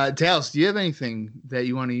not. Dallas, do you have anything that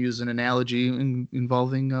you want to use an analogy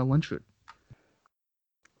involving lunch food?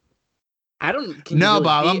 I don't. No,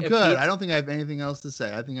 Bob, I'm good. I don't think I have anything else to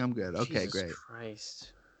say. I think I'm good. Okay, Jesus great.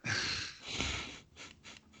 Christ.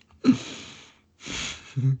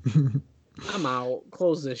 I'm out.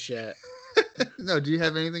 Close this shit. No, do you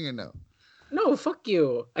have anything or no? No, fuck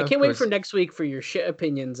you. I Of can't wait course. for next week for your shit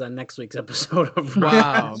opinions on next week's episode of Raw.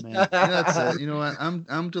 Wow, man. That's it. You know what?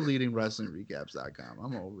 I'm deleting WrestlingRecaps.com.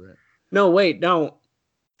 I'm over it. No, wait, no.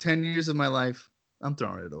 10 years of my life, I'm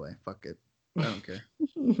throwing it away. Fuck it. I don't care.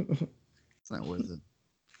 It's not worth it.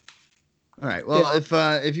 All right. Well,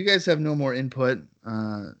 if you guys have no more input,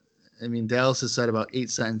 I mean, Dallas has said about 8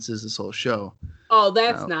 sentences this whole show. Oh,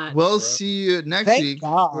 that's not. We'll true. see you next Thank week.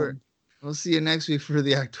 God. We'll see you next week for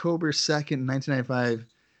the October 2nd, 1995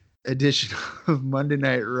 edition of Monday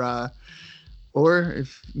Night Raw. Or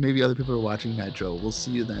if maybe other people are watching Nitro, we'll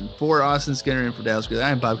see you then. For Austin Skinner and for Dallas Gridley,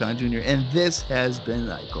 I'm Bob Conn Jr., and this has been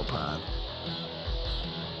IcoPod.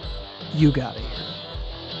 You got it.